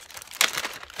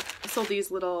 I sold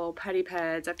these little petty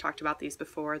pads. I've talked about these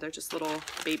before. They're just little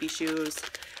baby shoes.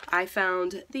 I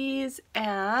found these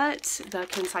at the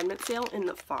consignment sale in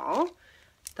the fall.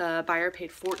 The buyer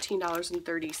paid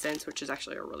 $14.30, which is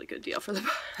actually a really good deal for the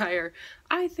buyer.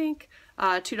 I think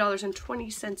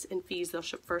 $2.20 in fees. They'll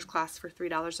ship first class for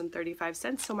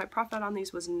 $3.35. So my profit on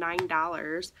these was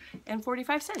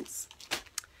 $9.45.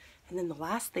 And then the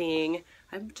last thing,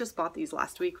 I just bought these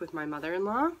last week with my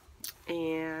mother-in-law,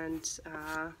 and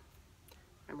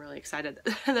I'm really excited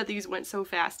that these went so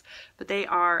fast. But they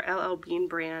are LL Bean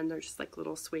brand. They're just like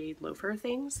little suede loafer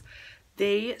things.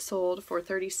 They sold for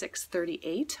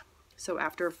 $36.38. So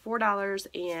after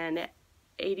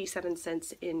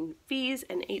 $4.87 in fees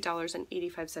and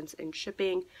 $8.85 in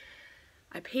shipping,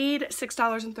 I paid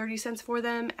 $6.30 for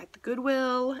them at the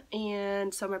Goodwill,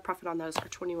 and so my profit on those are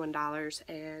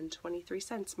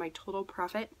 $21.23. My total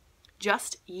profit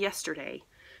just yesterday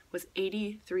was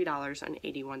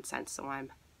 $83.81, so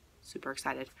I'm super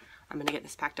excited. I'm going to get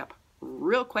this packed up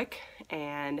real quick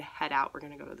and head out. We're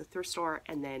going to go to the thrift store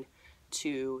and then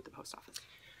to the post office.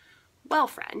 Well,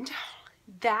 friend,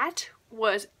 that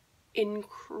was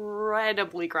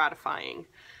incredibly gratifying.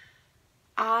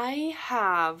 I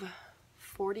have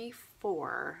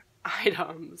 44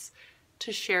 items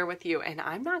to share with you, and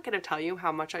I'm not going to tell you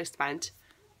how much I spent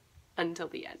until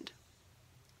the end.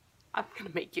 I'm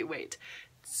going to make you wait.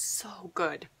 So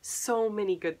good. So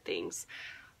many good things.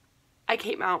 I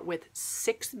came out with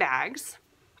 6 bags.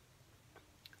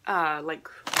 Like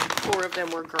 4 of them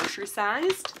were grocery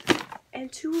sized,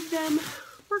 and 2 of them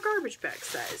were garbage bag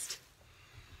sized.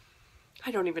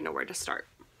 I don't even know where to start.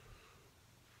 I'm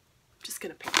just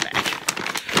gonna pick a bag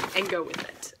and go with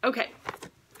it. Okay,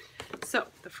 So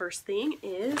the first thing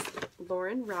is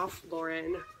Ralph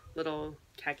Lauren little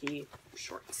khaki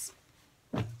shorts.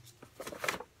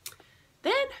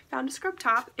 Then found a scrub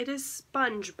top. It is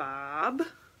SpongeBob.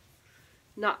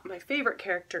 Not my favorite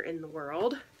character in the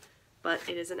world, but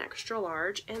it is an extra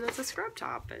large and it's a scrub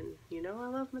top, and you know I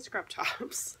love my scrub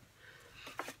tops.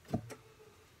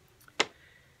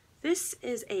 This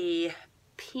is a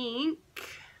pink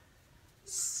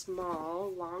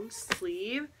small long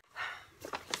sleeve.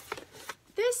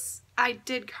 This I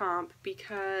did comp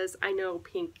because I know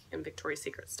pink and Victoria's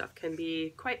Secret stuff can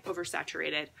be quite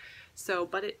oversaturated. So,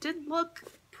 but it did look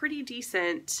pretty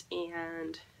decent,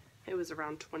 and it was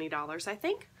around $20, I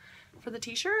think, for the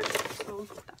t-shirt. So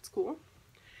that's cool.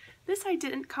 This I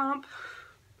didn't comp.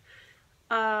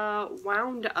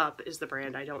 Wound Up is the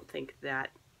brand. I don't think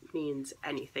that means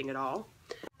anything at all.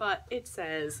 But it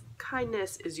says,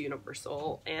 kindness is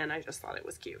universal, and I just thought it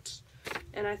was cute.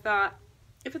 And I thought,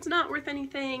 if it's not worth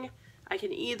anything, I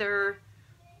can either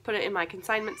put it in my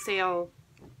consignment sale,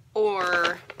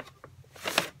 or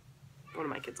one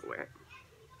of my kids will wear it.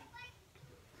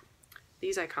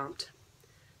 These I comped.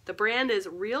 The brand is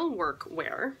Real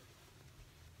Workwear.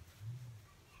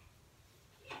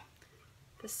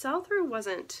 The sell-through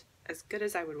wasn't as good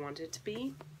as I would want it to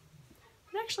be.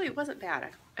 But actually, it wasn't bad.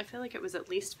 I feel like it was at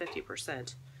least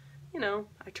 50%. You know,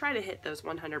 I try to hit those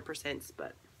 100%,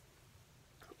 but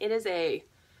it is a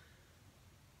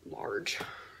large.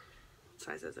 What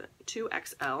size is it?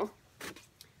 2XL.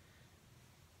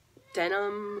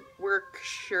 Denim work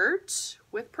shirt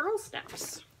with pearl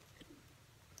snaps.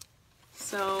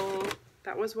 So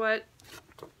that was what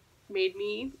made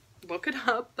me look it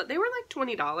up, but they were like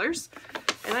 $20.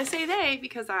 And I say they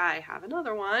because I have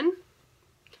another one.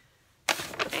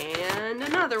 And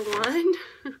another one.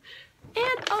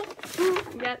 And oh,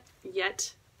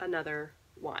 yet another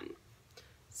one.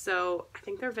 So I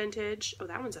think they're vintage. Oh,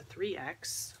 that one's a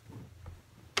 3X.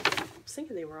 I was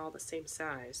thinking they were all the same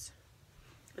size.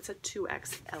 It's a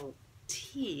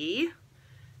 2XLT.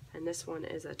 And this one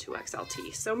is a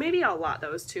 2XLT. So maybe I'll lot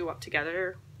those two up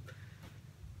together.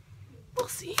 We'll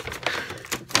see.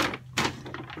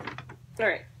 All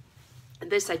right.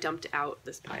 This I dumped out,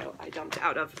 this pile I dumped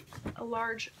out of a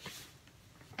large,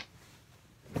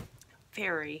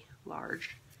 very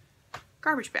large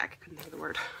garbage bag. I couldn't think of the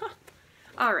word.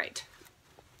 All right.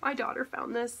 My daughter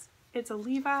found this. It's a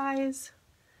Levi's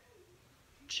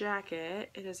jacket.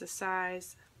 It is a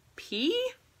size P?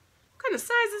 What kind of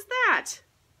size is that?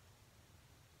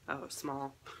 Oh,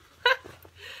 small.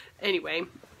 Anyway,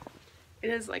 it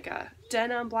is like a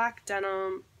denim, black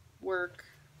denim work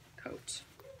coat.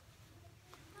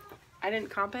 I didn't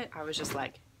comp it. I was just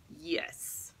like,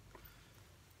 yes.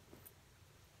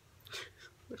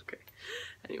 Okay.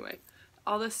 Anyway,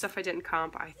 all this stuff I didn't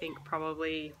comp, I think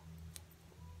probably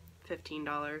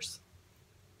 $15.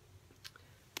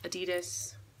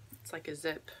 Adidas. It's like a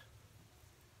zip.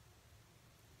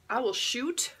 I will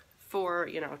shoot for,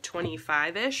 you know,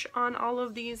 25-ish on all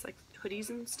of these, like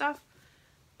hoodies and stuff.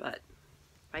 But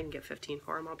if I can get 15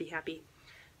 for them, I'll be happy.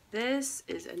 This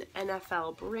is an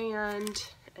NFL brand,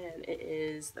 and it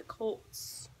is the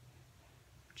Colts,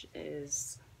 which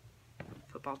is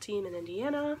a football team in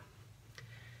Indiana.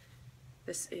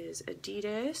 This is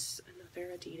Adidas,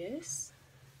 another Adidas.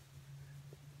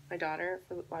 My daughter,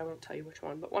 well, I won't tell you which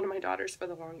one, but one of my daughters for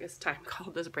the longest time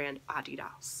called this brand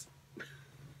Adidas.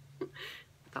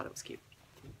 I thought it was cute.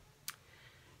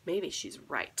 Maybe she's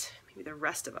right. Maybe the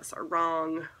rest of us are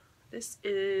wrong. This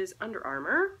is Under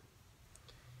Armour.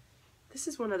 This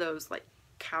is one of those like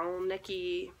cowl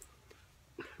necky.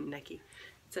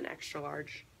 It's an extra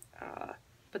large.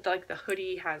 But like the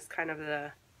hoodie has kind of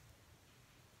the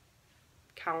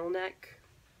cowl neck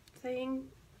thing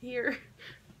here.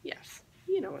 Yes,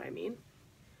 you know what I mean.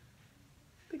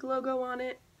 Big logo on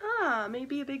it. Ah,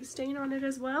 maybe a big stain on it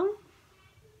as well.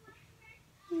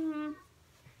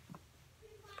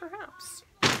 Perhaps.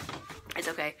 It's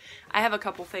okay. I have a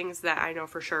couple things that I know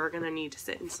for sure are going to need to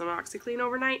sit in some OxyClean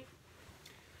overnight.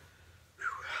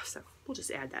 So we'll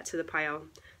just add that to the pile.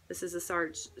 This is a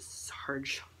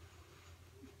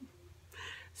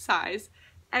size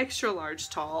extra large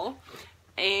tall.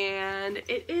 And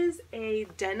it is a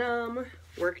denim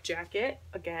work jacket.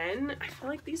 Again, I feel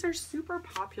like these are super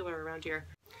popular around here.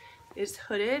 It's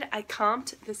hooded. I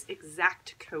comped this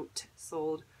exact coat,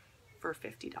 sold for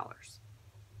 $50.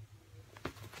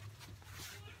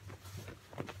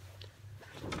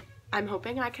 I'm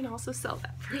hoping I can also sell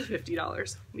that for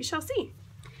 $50. We shall see.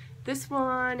 This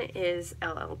one is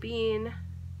LL Bean.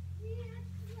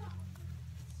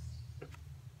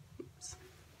 Oops.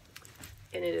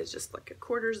 And it is just like a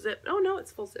quarter zip. Oh no,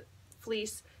 it's full zip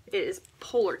fleece. It is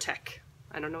Polar Tech.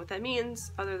 I don't know what that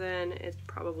means other than it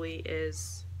probably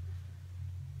is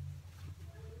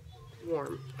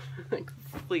warm, like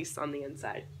fleece on the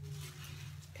inside.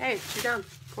 Okay, 2 down,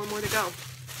 4 more to go.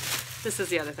 This is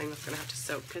the other thing that's gonna have to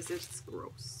soak because it's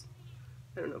gross.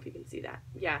 I don't know if you can see that.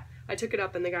 Yeah, I took it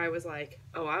up and the guy was like,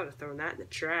 oh, I would have thrown that in the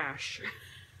trash.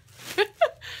 And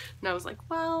I was like,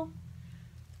 well,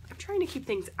 I'm trying to keep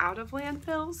things out of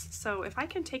landfills, so if I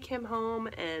can take him home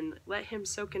and let him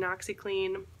soak in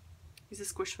OxyClean, he's a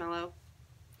squishmallow,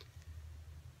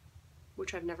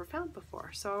 which I've never found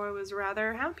before, so I was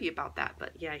rather happy about that.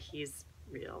 But yeah, he's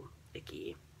real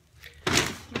icky. I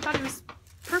thought he was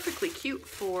perfectly cute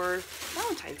for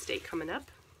Valentine's Day coming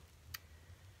up.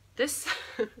 This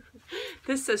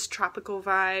this says tropical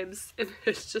vibes, and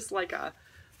it's just like a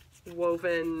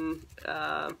woven,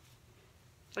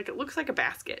 like it looks like a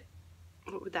basket.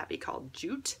 What would that be called?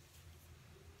 Jute?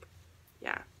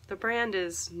 Yeah, the brand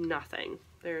is nothing.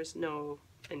 There's no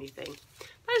anything.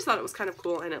 I just thought it was kind of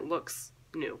cool, and it looks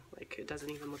new. Like, it doesn't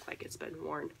even look like it's been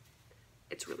worn.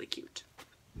 It's really cute.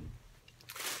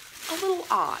 A little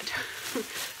odd,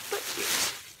 but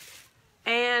cute.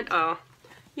 And,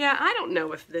 yeah, I don't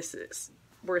know if this is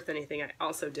worth anything. I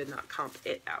also did not comp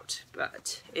it out,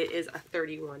 but it is a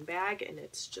 31 bag, and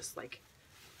it's just like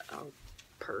a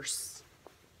purse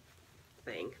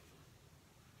thing.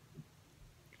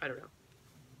 I don't know.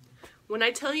 When I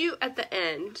tell you at the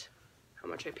end how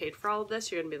much I paid for all of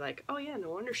this, you're gonna be like, oh yeah, no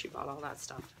wonder she bought all that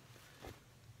stuff.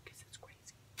 Because it's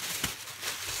crazy.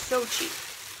 So cheap.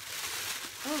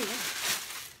 Oh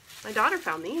yeah. My daughter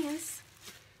found these.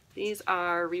 These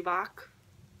are Reebok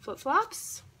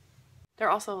flip-flops.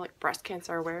 They're also like breast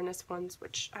cancer awareness ones,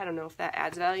 which I don't know if that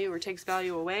adds value or takes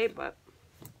value away, but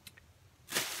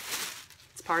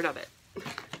it's part of it.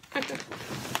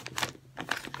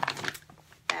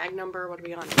 Bag number, what are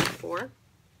we on? 4.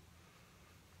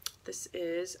 This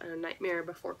is a Nightmare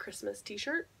Before Christmas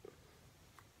t-shirt.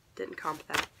 Didn't comp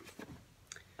that.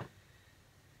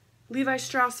 Levi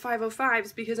Strauss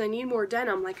 505s because I need more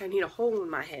denim, like I need a hole in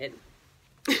my head.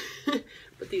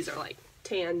 But these are like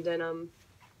tan denim.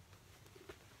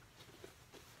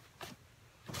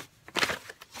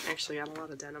 Actually got a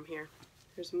lot of denim here.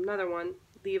 Here's another one.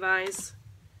 Levi's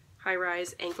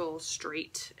high-rise ankle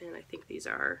straight, and I think these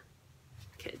are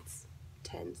kids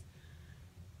 10s,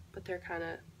 but they're kind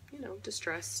of, you know,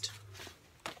 distressed,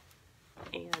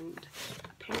 and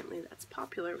apparently that's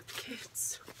popular with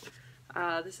kids.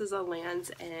 This is a Land's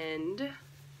End,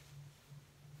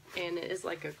 and it is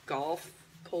like a golf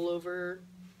pullover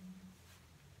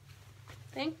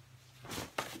thing.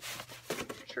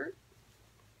 Shirt.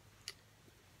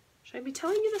 Should I be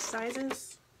telling you the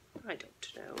sizes? I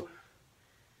don't know.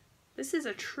 This is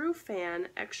a True Fan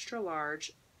extra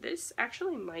large. This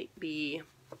actually might be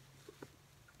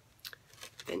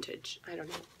vintage. I don't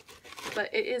know.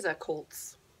 But it is a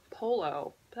Colts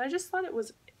polo. But I just thought it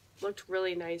looked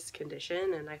really nice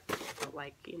condition, and I felt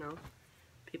like, you know,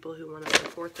 people who want to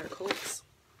support their Colts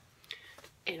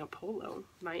in a polo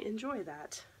might enjoy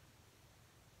that.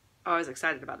 Oh, I was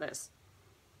excited about this.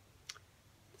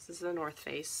 This is the North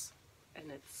Face,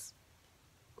 and it's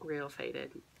real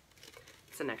faded.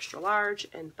 It's an extra large,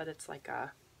 but it's like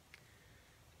a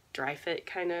dry fit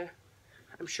kind of.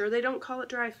 I'm sure they don't call it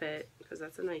dry fit because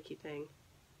that's a Nike thing.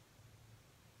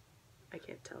 I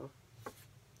can't tell.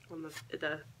 On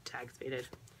the tag's faded,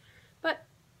 but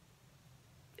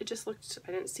it just looked.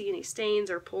 I didn't see any stains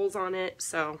or pulls on it,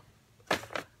 so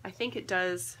I think it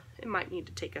does. It might need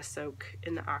to take a soak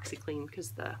in the OxyClean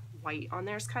because the white on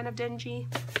there is kind of dingy.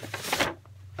 Throw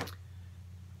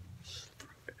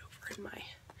it over in my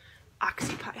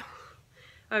Oxy pile.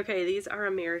 Okay, these are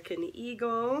American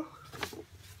Eagle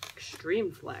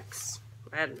Extreme Flex.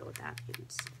 I don't know what that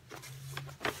means.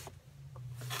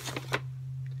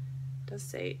 It does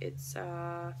say it's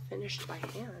finished by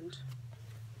hand.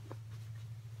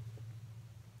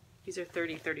 These are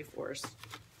 30-34s.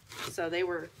 So they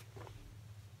were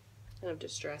kind of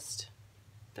distressed.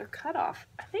 They're cut off.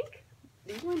 I think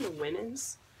these were in the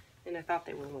women's, and I thought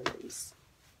they were women's.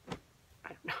 I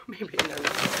don't know, maybe they're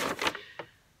not.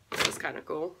 This is kind of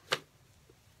cool.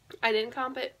 I didn't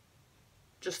comp it,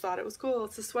 just thought it was cool.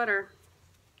 It's a sweater.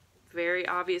 Very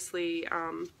obviously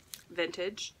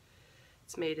vintage.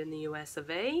 It's made in the US of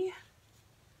A.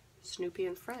 Snoopy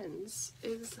and Friends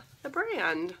is the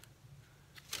brand.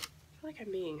 I feel like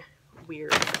I'm being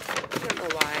weird. I don't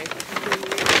know why. I'm being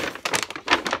weird.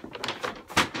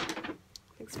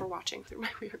 Thanks for watching through my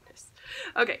weirdness.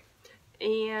 Okay,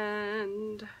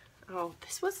 and oh,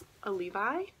 this was a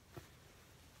Levi.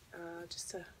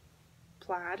 Just a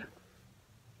plaid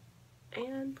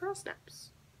and pearl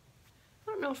snaps.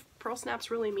 I don't know if pearl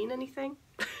snaps really mean anything,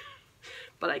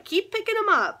 but I keep picking them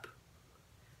up.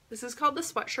 This is called the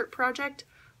Sweatshirt Project.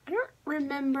 I don't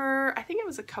remember, I think it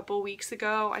was a couple weeks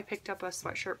ago I picked up a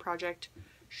Sweatshirt Project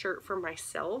shirt for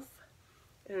myself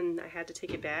and I had to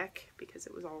take it back because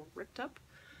it was all ripped up.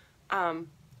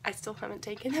 I still haven't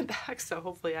taken it back, so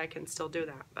hopefully I can still do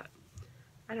that, but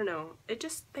I don't know.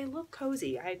 They look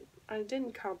cozy. I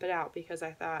didn't comp it out because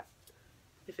I thought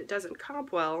if it doesn't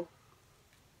comp well,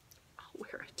 I'll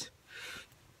wear it.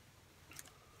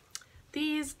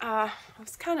 These, I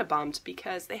was kind of bummed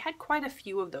because they had quite a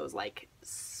few of those like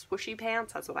swooshy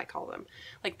pants, that's what I call them.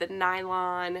 Like the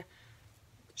nylon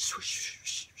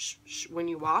swoosh when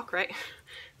you walk, right?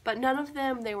 But none of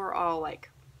them, they were all like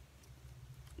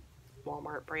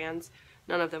Walmart brands.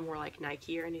 None of them were like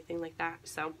Nike or anything like that.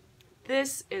 So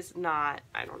this is not,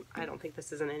 I don't think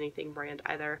this is an anything brand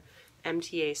either.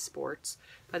 MTA Sports,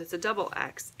 but it's a double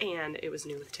X and it was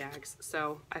new with tags.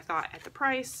 So I thought at the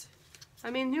price,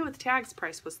 I mean new with tags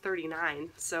price was $39,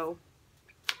 so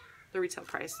the retail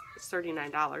price is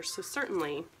 $39. So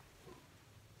certainly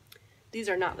these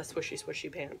are not the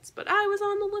swooshy pants, but I was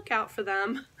on the lookout for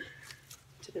them.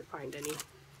 Didn't find any.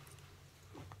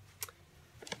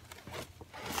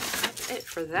 That's it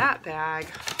for that bag.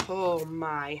 Oh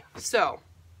my. So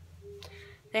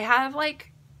they have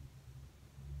like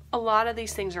a lot of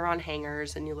these things are on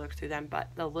hangers and you look through them, but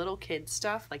the little kid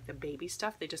stuff, like the baby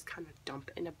stuff, they just kind of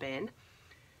dump in a bin.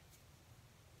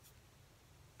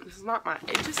 This is not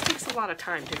it just takes a lot of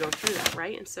time to go through that,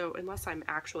 right? And so unless I'm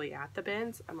actually at the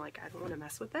bins, I'm like, I don't want to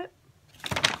mess with it.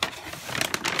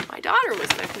 My daughter was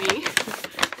with me.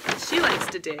 She likes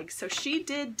to dig, so she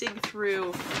did dig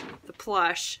through the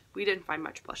plush. We didn't find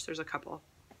much plush. There's a couple.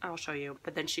 I'll show you.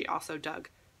 But then she also dug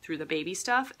through the baby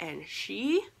stuff, and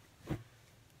she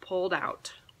pulled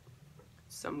out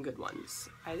some good ones.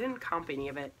 I didn't comp any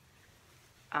of it.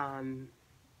 I'm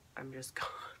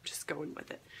just going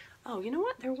with it. Oh, you know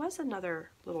what? There was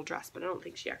another little dress, but I don't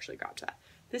think she actually got to that.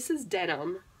 This is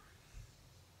denim.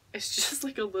 It's just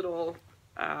like a little,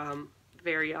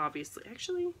 very obviously,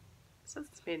 actually, it says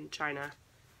it's made in China,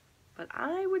 but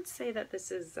I would say that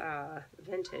this is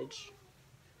vintage.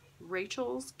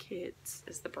 Rachel's Kids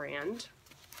is the brand.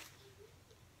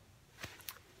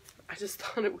 I just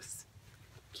thought it was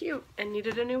cute and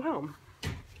needed a new home.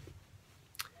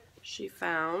 She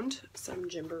found some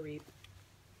Gymboree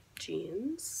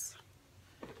jeans.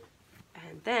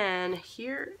 And then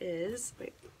here is,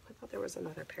 wait, I thought there was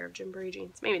another pair of Gymboree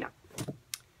jeans. Maybe not.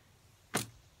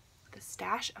 The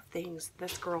stash of things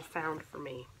this girl found for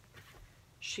me.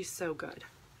 She's so good.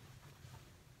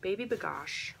 Baby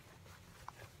Bagosh.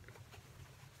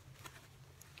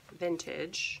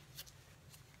 Vintage.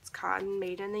 It's cotton,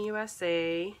 made in the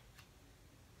USA.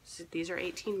 So these are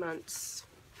 18 months.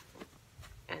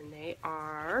 And they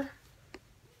are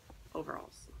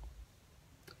overalls.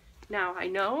 Now, I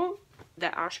know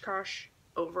that Oshkosh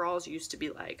overalls used to be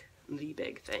like the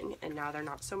big thing, and now they're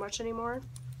not so much anymore.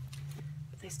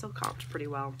 But they still comped pretty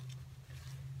well.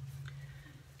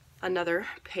 Another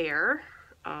pair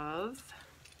of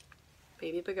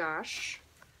Baby Bagosh.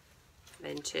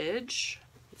 Vintage.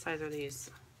 What size are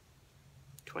these?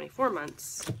 24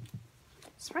 months.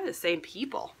 It's probably the same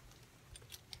people,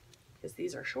 because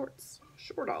these are shorts.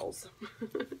 Shortalls.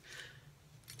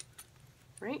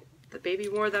 Right? The baby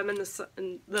wore them in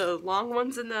the long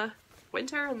ones in the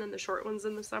winter and then the short ones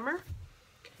in the summer.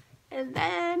 And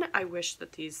then I wish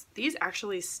that these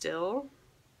actually still,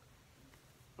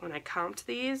 when I comped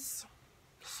these,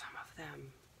 some of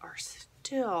them are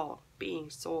still being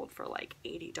sold for like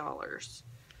 $80.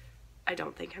 I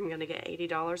don't think I'm gonna get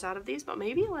 $80 out of these, but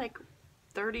maybe like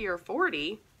 30 or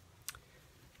 40.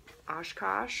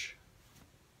 Oshkosh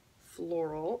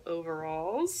floral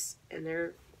overalls, and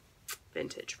they're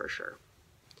vintage for sure.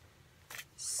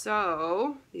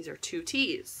 So these are 2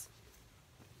 T's.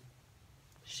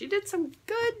 She did some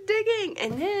good digging,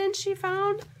 and then she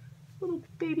found little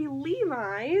baby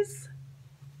Levi's.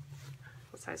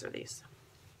 What size are these?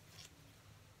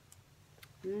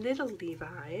 Little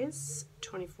Levi's,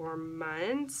 24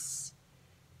 months.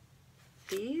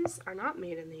 These are not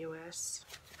made in the US,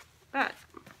 but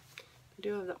they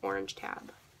do have the orange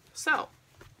tab. So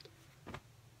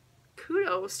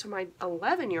kudos to my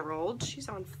 11-year-old. She's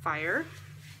on fire.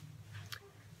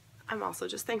 I'm also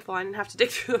just thankful I didn't have to dig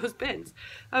through those bins.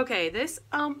 Okay, this,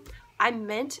 I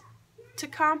meant to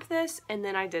comp this, and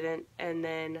then I didn't, and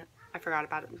then I forgot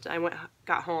about it. I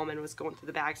got home and was going through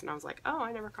the bags, and I was like, oh,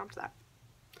 I never comped that.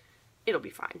 It'll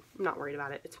be fine. I'm not worried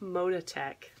about it. It's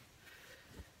Modatech.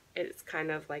 It's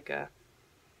kind of like a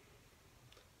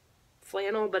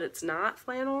flannel, but it's not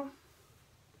flannel.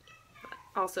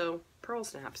 Also, pearl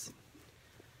snaps.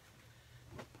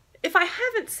 If I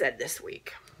haven't said this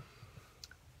week,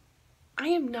 I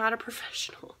am not a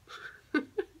professional.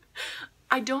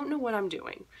 I don't know what I'm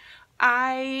doing.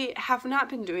 I have not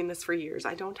been doing this for years.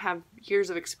 I don't have years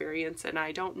of experience, and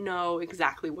I don't know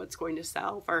exactly what's going to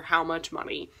sell for how much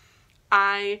money.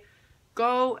 I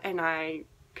go and I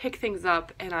pick things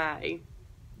up and I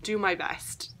do my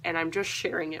best, and I'm just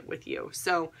sharing it with you.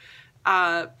 So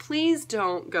please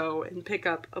don't go and pick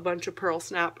up a bunch of pearl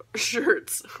snap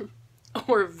shirts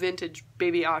or vintage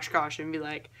baby Oshkosh and be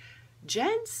like,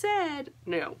 Jen said.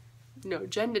 No,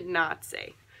 Jen did not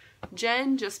say.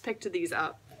 Jen just picked these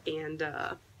up and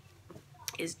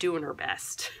is doing her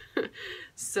best.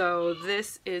 So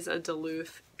this is a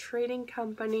Duluth trading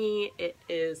company. It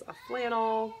is a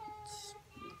flannel. It's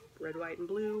red, white, and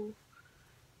blue.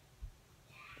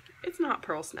 It's not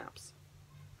pearl snaps.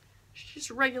 It's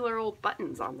just regular old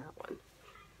buttons on that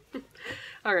one.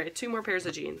 All right, 2 more pairs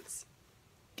of jeans.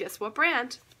 Guess what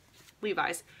brand?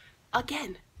 Levi's.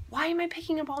 Again, why am I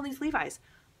picking up all these Levi's?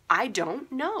 I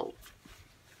don't know.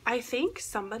 I think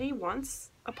somebody once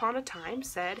upon a time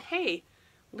said, hey,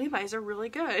 Levi's are really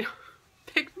good.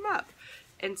 Pick them up.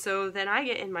 And so then I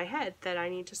get in my head that I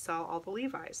need to sell all the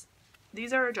Levi's.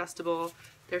 These are adjustable.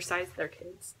 They're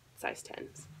kids, size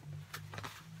 10s.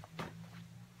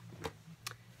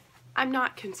 I'm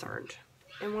not concerned.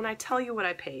 And when I tell you what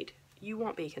I paid, you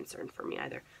won't be concerned for me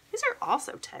either. These are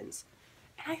also 10s.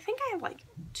 And I think I have like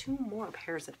 2 more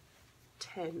pairs of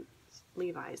 10s.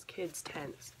 Levi's, kids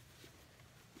 10s.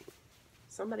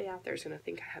 Somebody out there is going to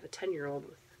think I have a 10-year-old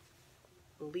with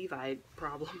a Levi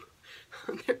problem.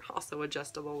 They're also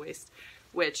adjustable waist,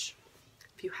 which,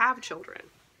 if you have children,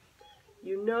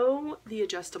 you know the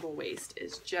adjustable waist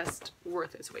is just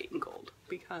worth its weight in gold,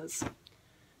 because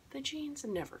the jeans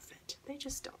never fit. They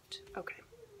just don't. Okay.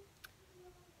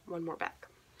 1 more back.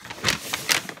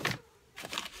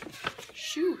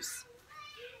 Shoes.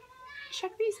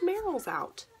 Check these Merrells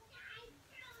out.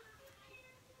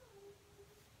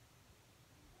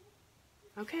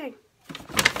 Okay,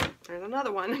 there's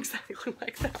another one exactly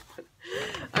like that one.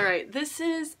 All right, this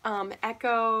is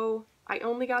Echo. I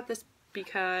only got this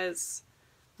because,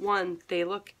 1, they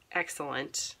look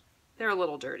excellent. They're a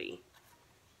little dirty,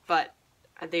 but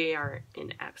they are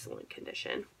in excellent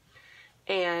condition.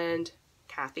 And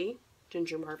Kathy,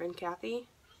 Ginger Marvin Kathy,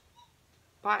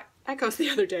 bought Echoes the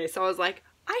other day, so I was like,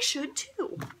 I should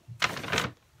too.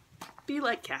 Be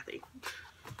like Kathy.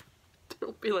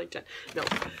 Don't be like Jen. No.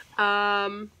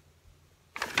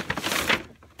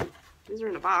 These are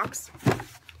in a box.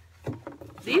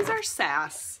 These are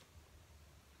Sass.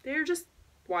 They're just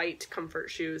white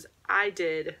comfort shoes. I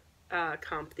did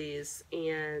comp these,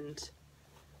 and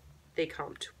they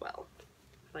comped well.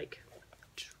 Like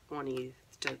 $20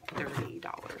 to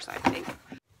 $30, I think.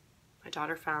 My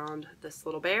daughter found this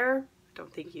little bear. I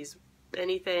don't think he's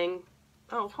anything.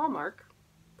 Oh, Hallmark.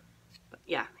 But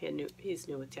yeah, he's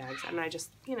new with tags, and I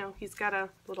just, you know, he's got a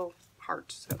little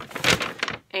heart. So,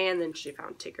 and then she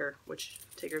found Tigger, which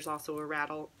Tigger's also a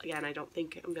rattle. Again, I don't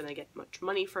think I'm gonna get much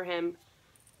money for him,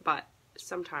 but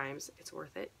sometimes it's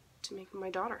worth it to make my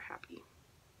daughter happy.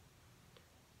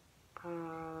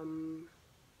 I'm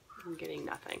getting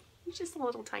nothing. He's just a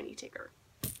little tiny Tigger.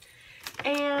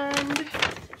 And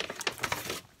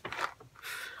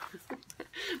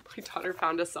my daughter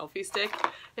found a selfie stick,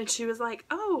 and she was like,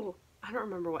 oh, I don't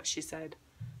remember what she said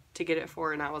to get it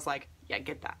for, and I was like, yeah,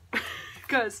 get that.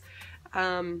 Because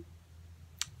I'm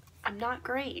not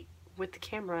great with the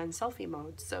camera in selfie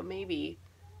mode, so maybe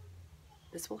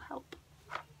this will help.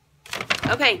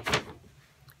 Okay,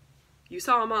 you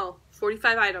saw them all.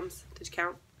 45 items. Did you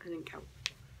count? I didn't count.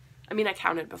 I mean, I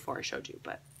counted before I showed you,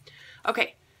 but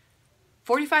okay.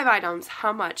 45 items.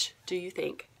 How much do you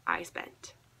think I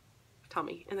spent? Tell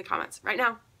me in the comments right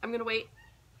now. I'm gonna wait.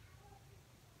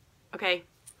 Okay,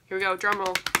 here we go. Drum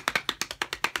roll.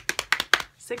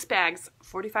 6 bags,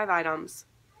 45 items.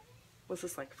 What's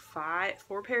this, like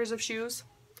 4 pairs of shoes?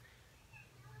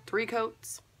 3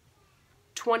 coats.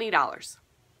 $20.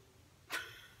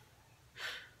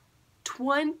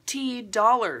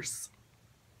 $20.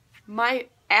 My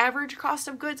average cost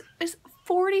of goods is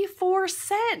 44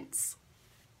 cents.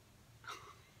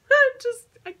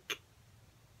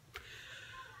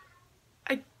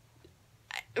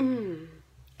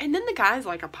 And then the guy's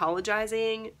like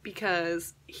apologizing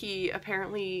because he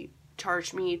apparently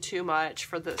charged me too much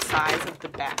for the size of the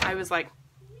bag. I was like,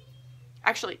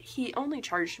 actually, he only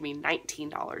charged me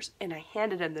 $19, and I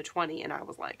handed him the 20, and I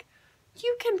was like,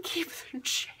 you can keep the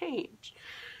change.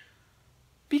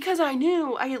 Because I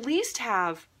knew I at least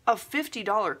have a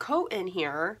 $50 coat in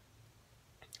here,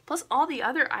 plus all the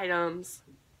other items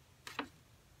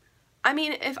I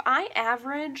mean, if I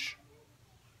average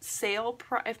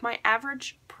if my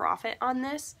average profit on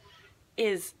this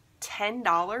is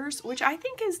 $10, which I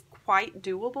think is quite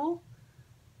doable,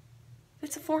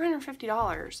 it's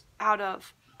 $450 out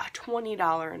of a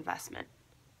 $20 investment.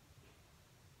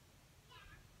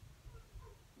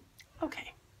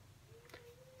 Okay,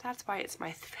 that's why it's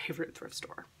my favorite thrift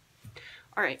store.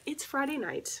 All right, it's Friday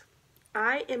night.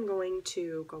 I am going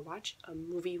to go watch a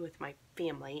movie with my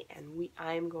family, and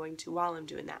I'm going to, while I'm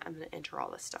doing that, I'm going to enter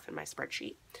all this stuff in my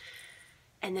spreadsheet.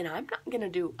 And then I'm not going to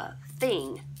do a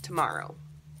thing tomorrow.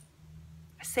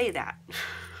 I say that,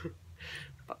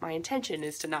 but my intention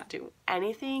is to not do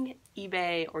anything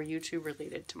eBay or YouTube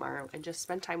related tomorrow and just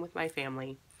spend time with my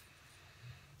family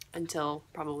until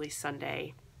probably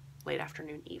Sunday, late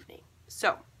afternoon, evening.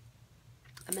 So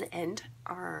I'm going to end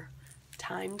our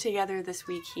time together this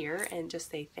week here and just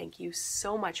say thank you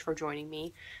so much for joining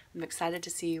me. I'm excited to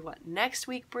see what next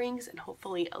week brings, and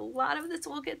hopefully a lot of this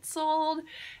will get sold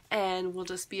and we'll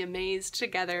just be amazed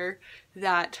together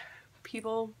that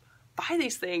people buy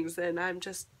these things, and I'm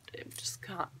just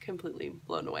completely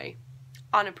blown away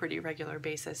on a pretty regular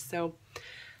basis. So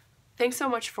thanks so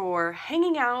much for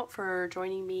hanging out, for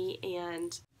joining me,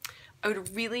 and I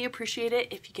would really appreciate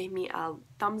it if you gave me a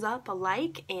thumbs up, a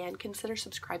like, and consider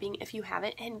subscribing if you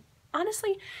haven't. And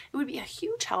honestly, it would be a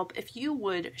huge help if you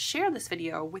would share this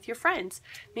video with your friends.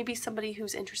 Maybe somebody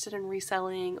who's interested in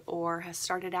reselling or has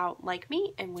started out like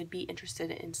me and would be interested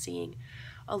in seeing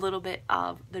a little bit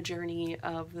of the journey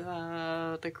of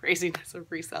the craziness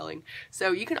of reselling.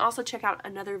 So you can also check out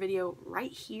another video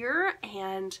right here,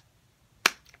 and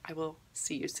I will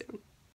see you soon.